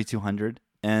Moncrief's 3,200,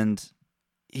 and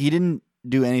he didn't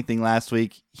do anything last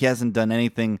week. He hasn't done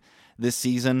anything this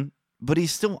season, but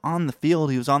he's still on the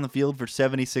field. He was on the field for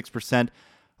 76%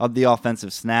 of the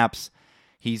offensive snaps.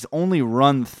 He's only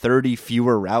run 30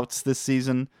 fewer routes this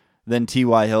season than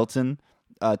T.Y. Hilton,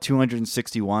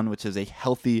 261, which is a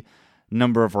healthy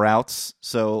number of routes.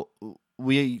 So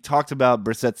we talked about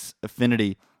Brissett's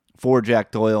affinity for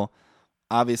Jack Doyle.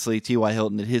 Obviously, T.Y.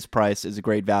 Hilton at his price is a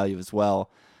great value as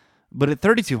well. But at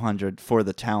 3,200 for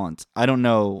the talent, I don't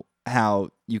know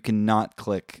how you cannot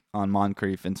click on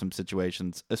Moncrief in some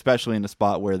situations, especially in a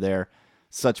spot where they're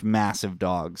such massive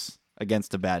dogs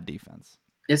against a bad defense.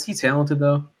 Is he talented,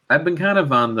 though? I've been kind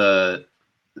of on the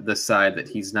side that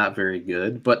he's not very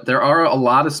good, but there are a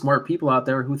lot of smart people out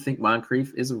there who think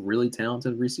Moncrief is a really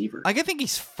talented receiver. I think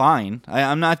he's fine.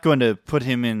 I'm not going to put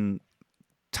him in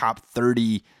top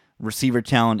 30 receiver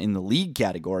talent in the league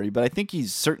category, but I think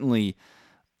he's certainly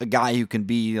a guy who can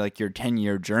be like your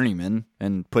 10-year journeyman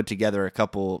and put together a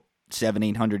couple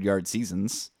 700-800 yard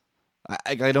seasons.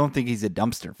 I don't think he's a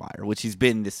dumpster fire, which he's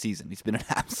been this season. He's been an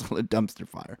absolute dumpster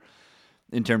fire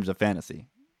in terms of fantasy.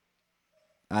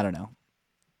 I don't know.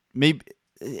 Maybe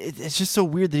it's just so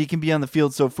weird that he can be on the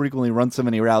field so frequently, run so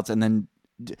many routes, and then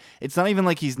it's not even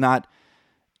like he's not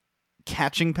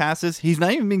catching passes. He's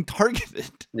not even being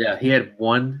targeted. Yeah, he had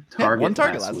one target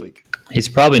last week. He's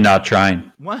probably not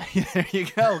trying. What? There you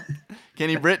go.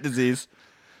 Kenny Britt disease.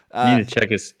 You need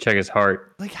to check his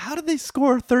heart. Like, how did they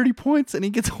score 30 points and he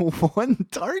gets one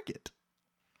target?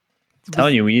 I'm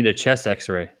telling you, we need a chest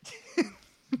X-ray.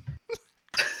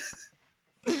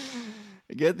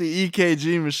 Get the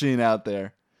EKG machine out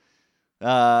there.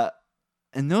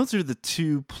 And those are the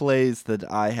 2 plays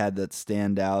that I had that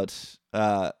stand out.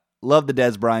 Love the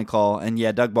Dez Bryant call. And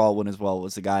yeah, Doug Baldwin as well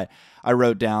was the guy I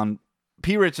wrote down.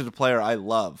 P. Rich is a player I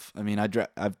love. I mean,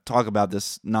 I've talked about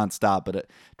this nonstop, but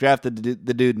drafted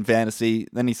the dude in fantasy.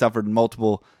 Then he suffered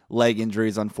multiple leg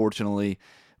injuries, unfortunately.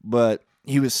 But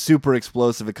he was super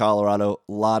explosive at Colorado,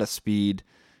 a lot of speed.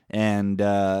 And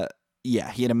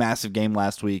yeah, he had a massive game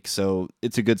last week, so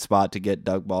it's a good spot to get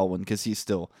Doug Baldwin because he's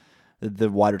still the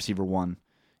wide receiver 1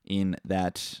 in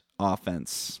that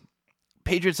offense.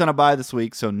 Patriots on a bye this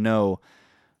week, so no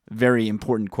very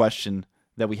important question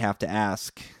that we have to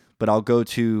ask. But I'll go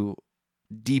to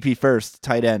DP first,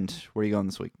 tight end. Where are you going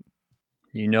this week?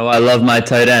 You know I love my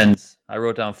tight ends. I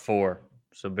wrote down 4,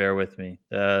 so bear with me.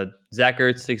 Zach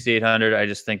Ertz, 6,800. I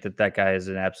just think that guy is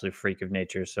an absolute freak of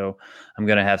nature, so I'm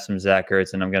going to have some Zach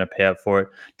Ertz, and I'm going to pay up for it.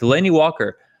 Delaney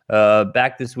Walker,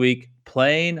 back this week,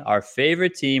 playing our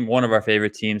favorite team. One of our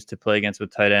favorite teams to play against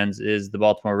with tight ends is the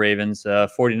Baltimore Ravens.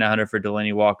 4,900 for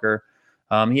Delaney Walker.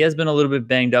 He has been a little bit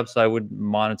banged up, so I would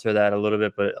monitor that a little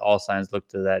bit, but all signs look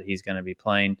to that he's going to be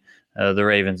playing. The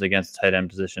Ravens against tight end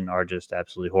position are just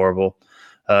absolutely horrible.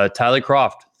 Tyler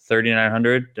Kroft,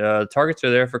 3,900. Targets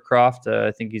are there for Kroft.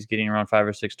 I think he's getting around 5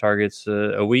 or 6 targets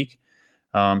a week.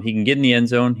 He can get in the end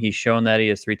zone. He's shown that he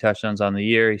has 3 touchdowns on the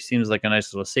year. He seems like a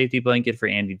nice little safety blanket for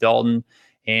Andy Dalton.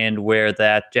 And where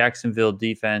that Jacksonville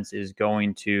defense is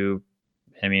going to,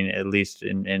 I mean, at least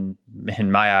in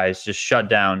my eyes, just shut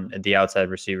down the outside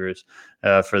receivers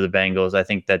for the Bengals. I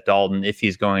think that Dalton, if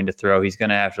he's going to throw, he's going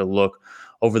to have to look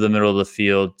over the middle of the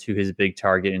field to his big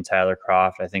target in Tyler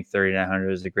Kroft. I think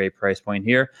 3,900 is a great price point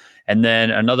here. And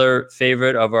then another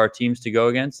favorite of our teams to go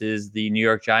against is the New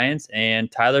York Giants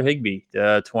and Tyler Higbee,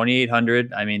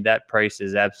 2,800. I mean, that price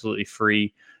is absolutely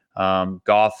free.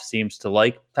 Goff seems to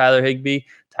like Tyler Higbee.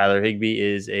 Tyler Higbee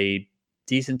is a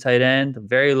decent tight end,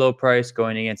 very low price,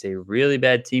 going against a really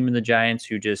bad team in the Giants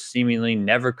who just seemingly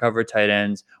never cover tight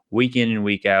ends week in and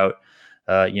week out.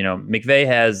 McVay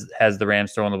has the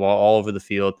Rams throwing the ball all over the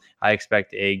field. I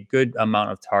expect a good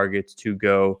amount of targets to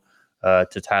go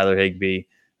to Tyler Higbee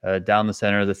down the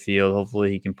center of the field. Hopefully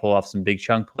he can pull off some big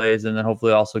chunk plays, and then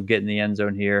hopefully also get in the end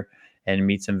zone here and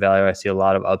meet some value. I see a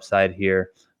lot of upside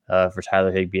here for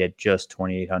Tyler Higbee at just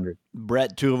 2,800.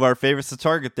 Brett, 2 of our favorites to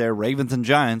target there, Ravens and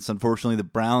Giants. Unfortunately, the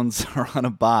Browns are on a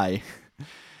bye.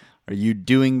 Are you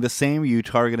doing the same? Are you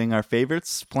targeting our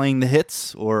favorites, playing the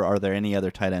hits, or are there any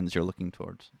other tight ends you're looking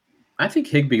towards? I think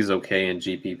Higbee's okay in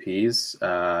GPPs.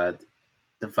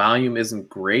 The volume isn't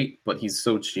great, but he's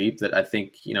so cheap that I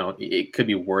think, it could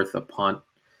be worth a punt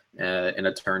in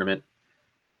a tournament.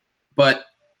 But,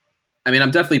 I mean,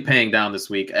 I'm definitely paying down this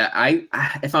week.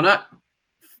 If I'm not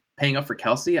paying up for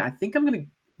Kelsey, I think I'm going to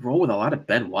roll with a lot of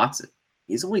Ben Watson.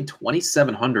 He's only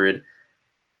 2,700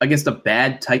 against a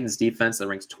bad Titans defense that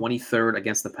ranks 23rd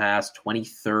against the pass,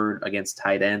 23rd against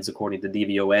tight ends, according to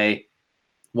DVOA.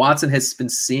 Watson has been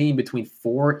seeing between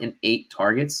 4 and 8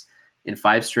 targets in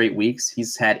 5 straight weeks.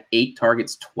 He's had 8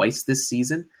 targets twice this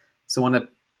season. So on a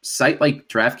site like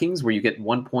DraftKings, where you get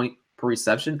 1 point per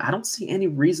reception, I don't see any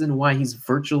reason why he's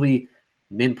virtually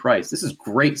min price. This is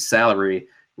great salary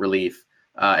relief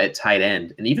at tight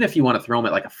end. And even if you want to throw him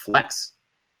at like a flex,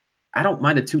 I don't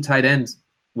mind a 2 tight ends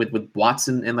with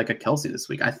Watson and like a Kelsey this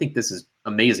week. I think this is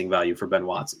amazing value for Ben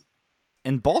Watson.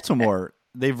 In Baltimore,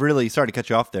 they've really, sorry to cut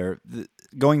you off there,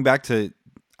 going back to,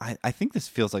 I think this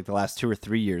feels like the last 2 or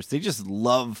 3 years, they just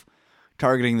love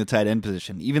targeting the tight end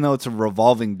position, even though it's a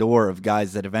revolving door of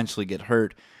guys that eventually get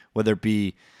hurt, whether it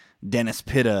be Dennis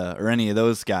Pitta or any of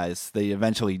those guys. They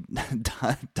eventually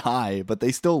die, but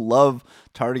they still love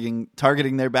targeting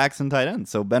their backs and tight ends.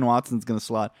 So Ben Watson's going to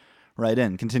slot right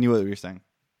in. Continue what you're saying.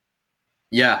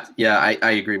 Yeah,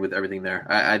 I agree with everything there.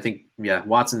 I think,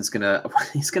 Watson's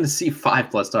he's gonna see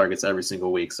 5+ targets every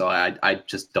single week. So I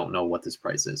just don't know what this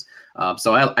price is.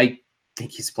 So I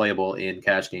think he's playable in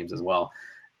cash games as well.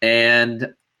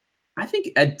 And I think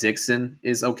Ed Dixon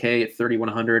is okay at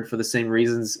 3,100 for the same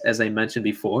reasons as I mentioned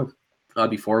before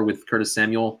with Curtis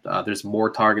Samuel. There's more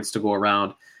targets to go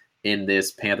around in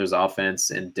this Panthers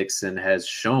offense, and Dixon has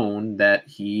shown that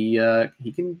he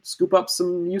can scoop up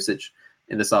some usage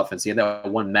in this offense. He had that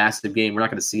one massive game. We're not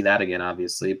going to see that again,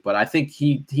 obviously, but I think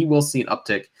he will see an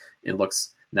uptick in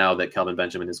looks now that Kelvin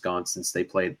Benjamin is gone, since they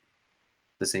played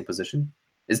the same position.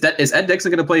 Is Ed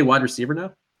Dixon going to play wide receiver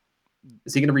now?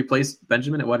 Is he going to replace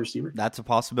Benjamin at wide receiver? That's a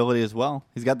possibility as well.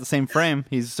 He's got the same frame.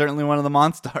 He's certainly one of the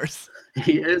monsters.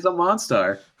 He is a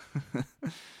monster.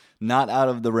 Not out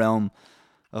of the realm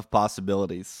of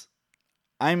possibilities.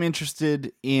 I'm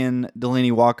interested in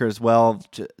Delaney Walker as well.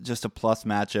 Just a plus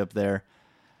matchup there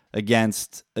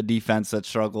against a defense that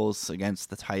struggles against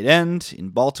the tight end in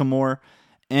Baltimore.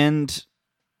 And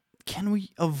can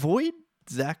we avoid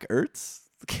Zach Ertz?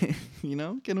 Can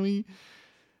we?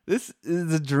 This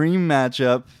is a dream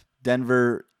matchup.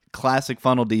 Denver, classic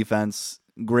funnel defense,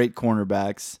 great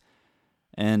cornerbacks,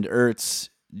 and Ertz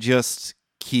just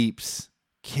keeps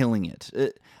killing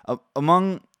it.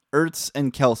 Among Ertz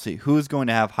and Kelsey, who's going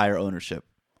to have higher ownership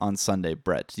on Sunday,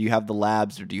 Brett? Do you have the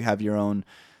labs, or do you have your own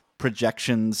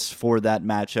projections for that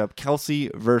matchup? Kelsey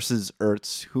versus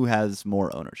Ertz, who has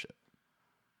more ownership?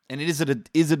 And is it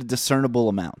a discernible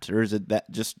amount, or is it that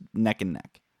just neck and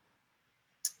neck?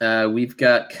 We've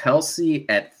got Kelsey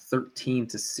at 13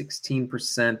 to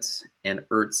 16% and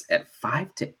Ertz at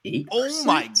 5 to 8%. Oh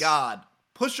my God.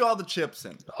 Push all the chips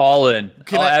in. All in.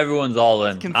 Everyone's all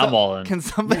in. I'm all in. Can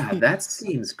somebody? Yeah, that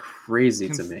seems crazy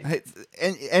to me.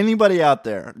 Anybody out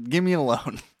there, give me a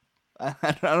loan.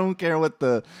 I don't care what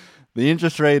the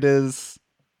interest rate is.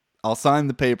 I'll sign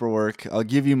the paperwork. I'll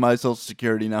give you my social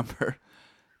security number.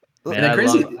 Man,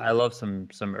 I love some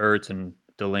Ertz and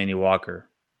Delaney Walker,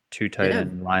 2 tight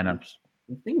end lineups.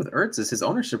 the thing with Ertz is his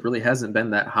ownership really hasn't been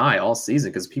that high all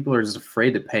season because people are just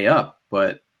afraid to pay up.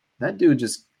 But that dude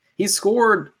he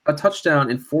scored a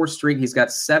touchdown in 4 straight. He's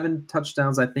got 7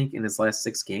 touchdowns, I think, in his last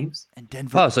 6 games. And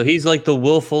Denver. Oh, so he's like the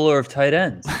Will Fuller of tight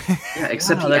ends. Yeah,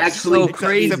 except Wow, he that's actually, so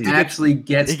crazy. he actually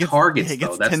gets targets, he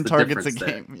gets though. That's 10 the targets a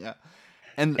difference game. there. Yeah.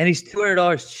 And he's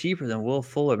 $200 cheaper than Will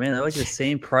Fuller. Man, they're like the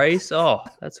same price. Oh,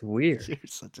 that's weird. You're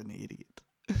such an idiot.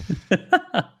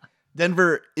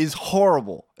 Denver is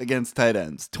horrible against tight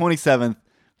ends. 27th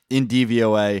in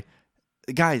DVOA.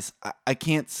 Guys, I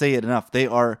can't say it enough.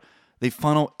 They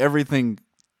funnel everything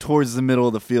towards the middle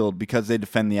of the field because they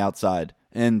defend the outside.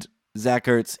 And Zach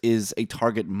Ertz is a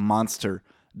target monster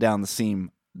down the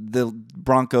seam. The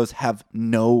Broncos have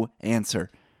no answer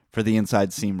for the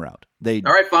inside seam route. All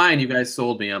right, fine. You guys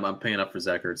sold me. I'm paying up for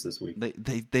Zach Ertz this week.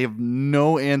 They have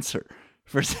no answer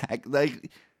for Zach.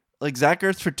 Like Zach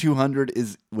Ertz for 200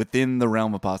 is within the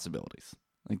realm of possibilities.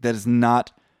 Like that is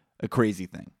not a crazy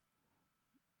thing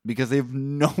because they have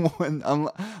no one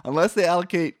unless they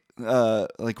allocate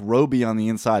like Roby on the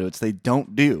inside, which they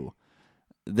don't do.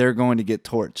 They're going to get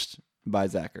torched by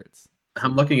Zach Ertz.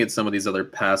 I'm looking at some of these other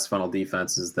pass funnel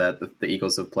defenses that the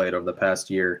Eagles have played over the past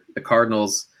year. The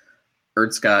Cardinals,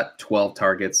 Ertz got 12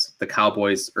 targets. The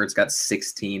Cowboys, Ertz got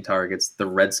 16 targets. The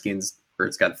Redskins,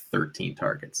 Ertz got 13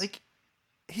 targets. Like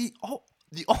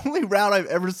the only route I've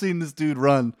ever seen this dude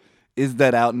run is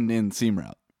that out and in seam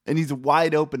route, and he's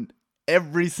wide open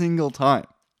every single time.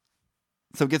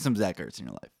 So get some Zach Ertz in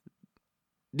your life.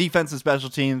 Defense and special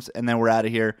teams, and then we're out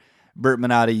of here. Bert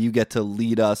Minotti, you get to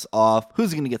lead us off.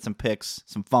 Who's going to get some picks,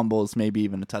 some fumbles, maybe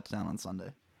even a touchdown on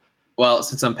Sunday? Well,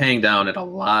 since I'm paying down at a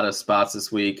lot of spots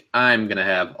this week, I'm going to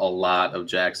have a lot of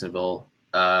Jacksonville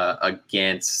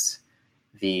against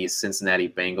the Cincinnati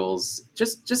Bengals.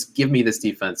 Just give me this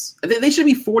defense. They should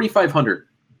be 4,500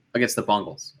 against the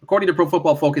Bengals. According to Pro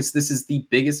Football Focus, this is the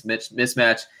biggest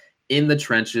mismatch in the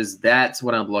trenches. That's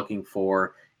what I'm looking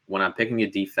for when I'm picking a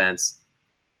defense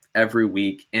every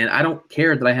week. And I don't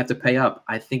care that I have to pay up.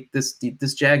 I think this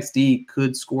Jags D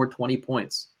could score 20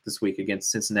 points this week against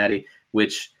Cincinnati,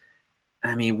 which,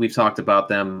 I mean, we've talked about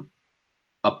them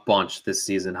a bunch this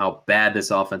season, how bad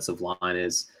this offensive line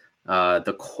is.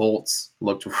 The Colts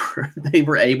looked they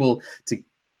were able to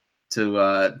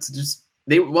just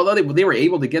they were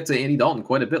able to get to Andy Dalton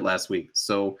quite a bit last week.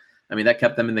 So I mean that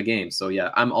kept them in the game. So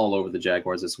yeah, I'm all over the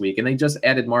Jaguars this week. And they just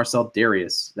added Marcel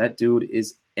Darius. That dude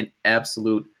is an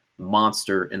absolute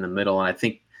monster in the middle. And I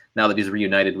think now that he's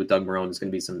reunited with Doug Marrone, there's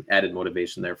going to be some added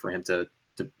motivation there for him to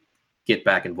get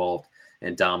back involved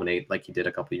and dominate like he did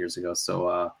a couple of years ago.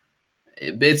 So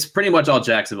it's pretty much all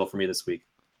Jacksonville for me this week.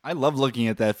 I love looking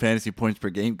at that fantasy points per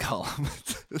game column.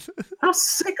 How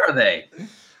sick are they?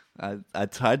 I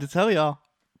tried to tell y'all.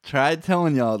 Tried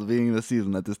telling y'all at the beginning of the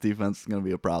season that this defense is going to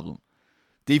be a problem.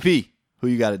 DP, who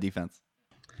you got at defense?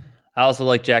 I also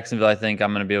like Jacksonville. I think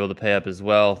I'm going to be able to pay up as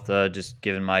well, just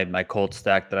given my Colts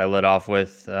stack that I led off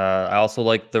with. I also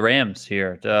like the Rams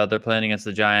here. They're playing against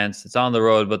the Giants. It's on the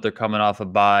road, but they're coming off a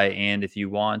bye. And if you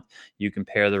want, you can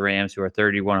pair the Rams, who are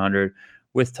 3,100,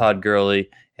 with Todd Gurley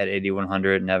at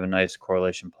 8,100 and have a nice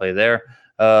correlation play there.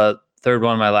 Third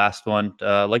one, my last one,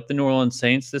 like the New Orleans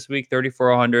Saints this week,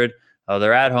 3,400.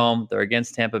 They're at home. They're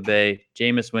against Tampa Bay.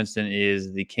 Jameis Winston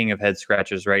is the king of head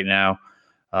scratchers right now.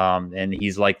 And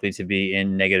he's likely to be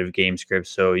in negative game scripts.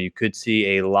 So you could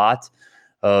see a lot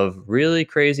of really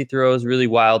crazy throws, really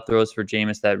wild throws for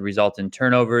Jameis that result in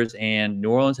turnovers. And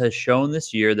New Orleans has shown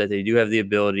this year that they do have the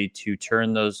ability to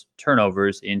turn those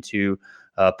turnovers into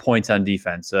points on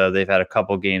defense. They've had a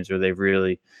couple games where they've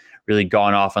really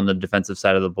gone off on the defensive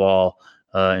side of the ball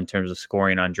in terms of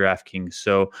scoring on DraftKings.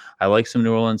 So I like some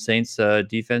New Orleans Saints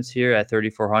defense here at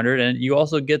 3,400. And you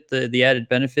also get the added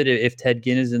benefit if Ted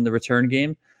Ginn is in the return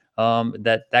game,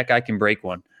 that guy can break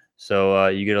one. So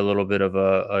you get a little bit of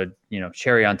a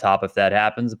cherry on top if that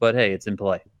happens. But hey, it's in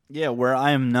play. Yeah, where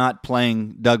I am not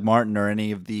playing Doug Martin or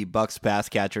any of the Bucs pass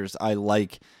catchers, I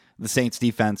like the Saints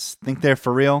defense. Think they're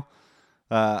for real.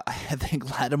 I think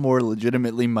Lattimore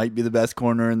legitimately might be the best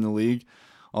corner in the league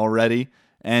already.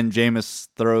 And Jameis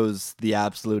throws the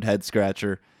absolute head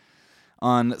scratcher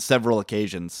on several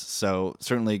occasions. So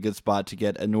certainly a good spot to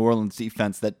get a New Orleans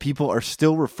defense that people are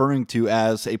still referring to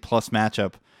as a plus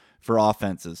matchup for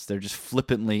offenses. They're just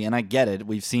flippantly, and I get it.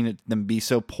 We've seen them be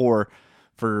so poor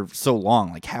for so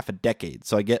long, like half a decade.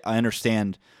 So I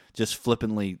understand just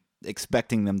flippantly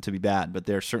expecting them to be bad, but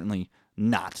they're certainly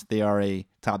not. They are a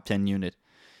top 10 unit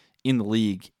in the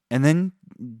league. And then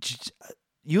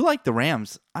you like the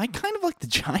Rams. I kind of like the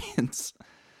Giants.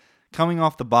 Coming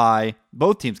off the bye,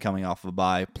 both teams coming off the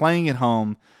bye, playing at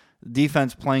home,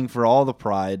 defense playing for all the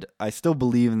pride. I still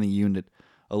believe in the unit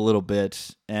a little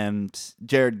bit. And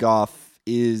Jared Goff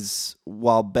is,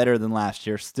 while better than last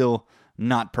year, still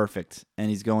not perfect. And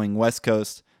he's going West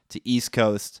Coast to East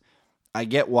Coast. I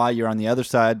get why you're on the other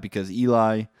side because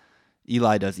Eli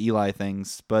does Eli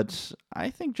things. But I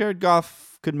think Jared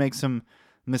Goff could make some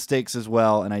mistakes as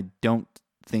well. And I don't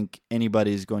think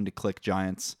anybody's going to click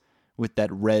Giants with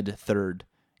that red third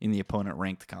in the opponent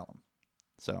ranked column.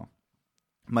 So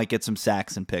might get some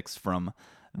sacks and picks from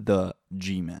the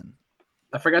G-men.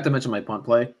 I forgot to mention my punt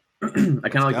play. I kind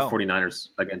of like the 49ers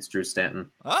against Drew Stanton.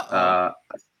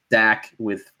 Dak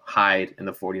with Hyde in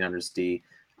the 49ers D,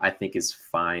 I think is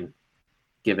fine,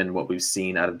 given what we've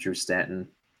seen out of Drew Stanton.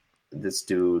 This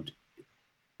dude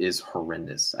is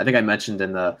horrendous. I think I mentioned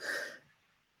on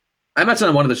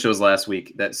one of the shows last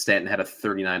week that Stanton had a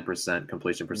 39%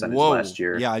 completion percentage last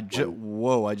year. Yeah, I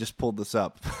just pulled this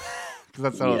up.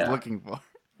 That's what I was looking for.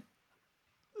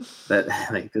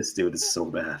 This dude is so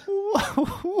bad.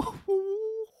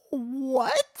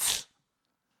 What?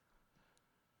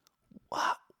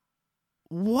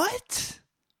 What?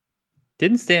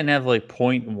 Didn't Stanton have like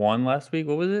 0.1 last week?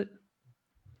 What was it?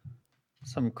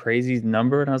 Some crazy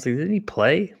number. And I was like, didn't he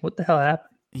play? What the hell happened?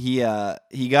 He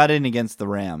got in against the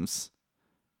Rams.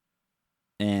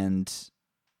 And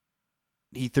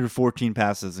he threw 14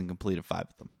 passes and completed 5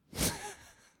 of them.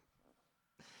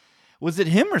 Was it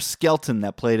him or Skelton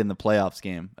that played in the playoffs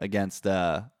game against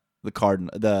the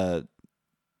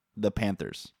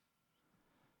Panthers?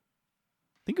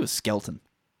 I think it was Skelton.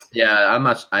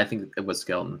 Yeah, I think it was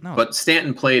Skelton. No. But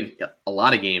Stanton played a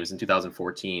lot of games in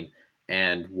 2014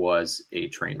 and was a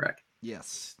train wreck.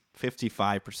 Yes,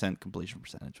 55% completion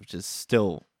percentage, which is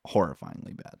still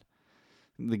horrifyingly bad.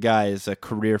 The guy is a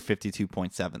career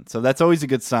 52.7. So that's always a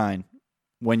good sign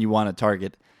when you want to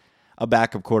target a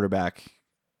backup quarterback.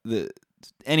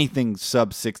 Anything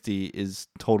sub 60 is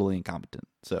totally incompetent.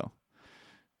 So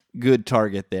good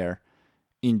target there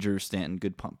in Drew Stanton.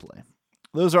 Good punt play.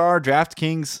 Those are our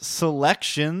DraftKings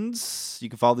selections. You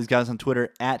can follow these guys on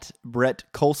Twitter at Brett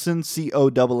Colson,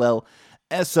 COLLSON,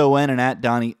 and at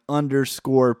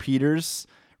Donnie_Peters.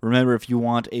 Remember, if you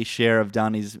want a share of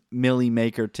Donnie's Millie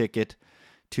Maker ticket,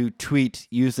 to tweet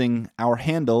using our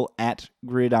handle at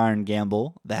Gridiron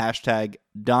Gamble, the hashtag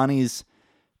Donnie's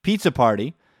Pizza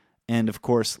Party, and of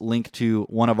course, link to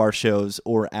one of our shows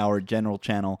or our general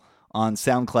channel on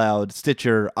SoundCloud,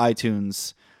 Stitcher,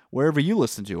 iTunes, wherever you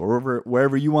listen to, or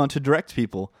wherever you want to direct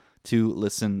people to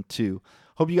listen to.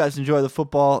 Hope you guys enjoy the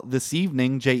football this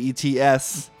evening.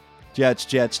 JETS.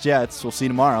 Jets. We'll see you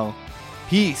tomorrow.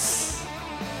 Peace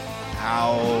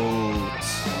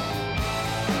out.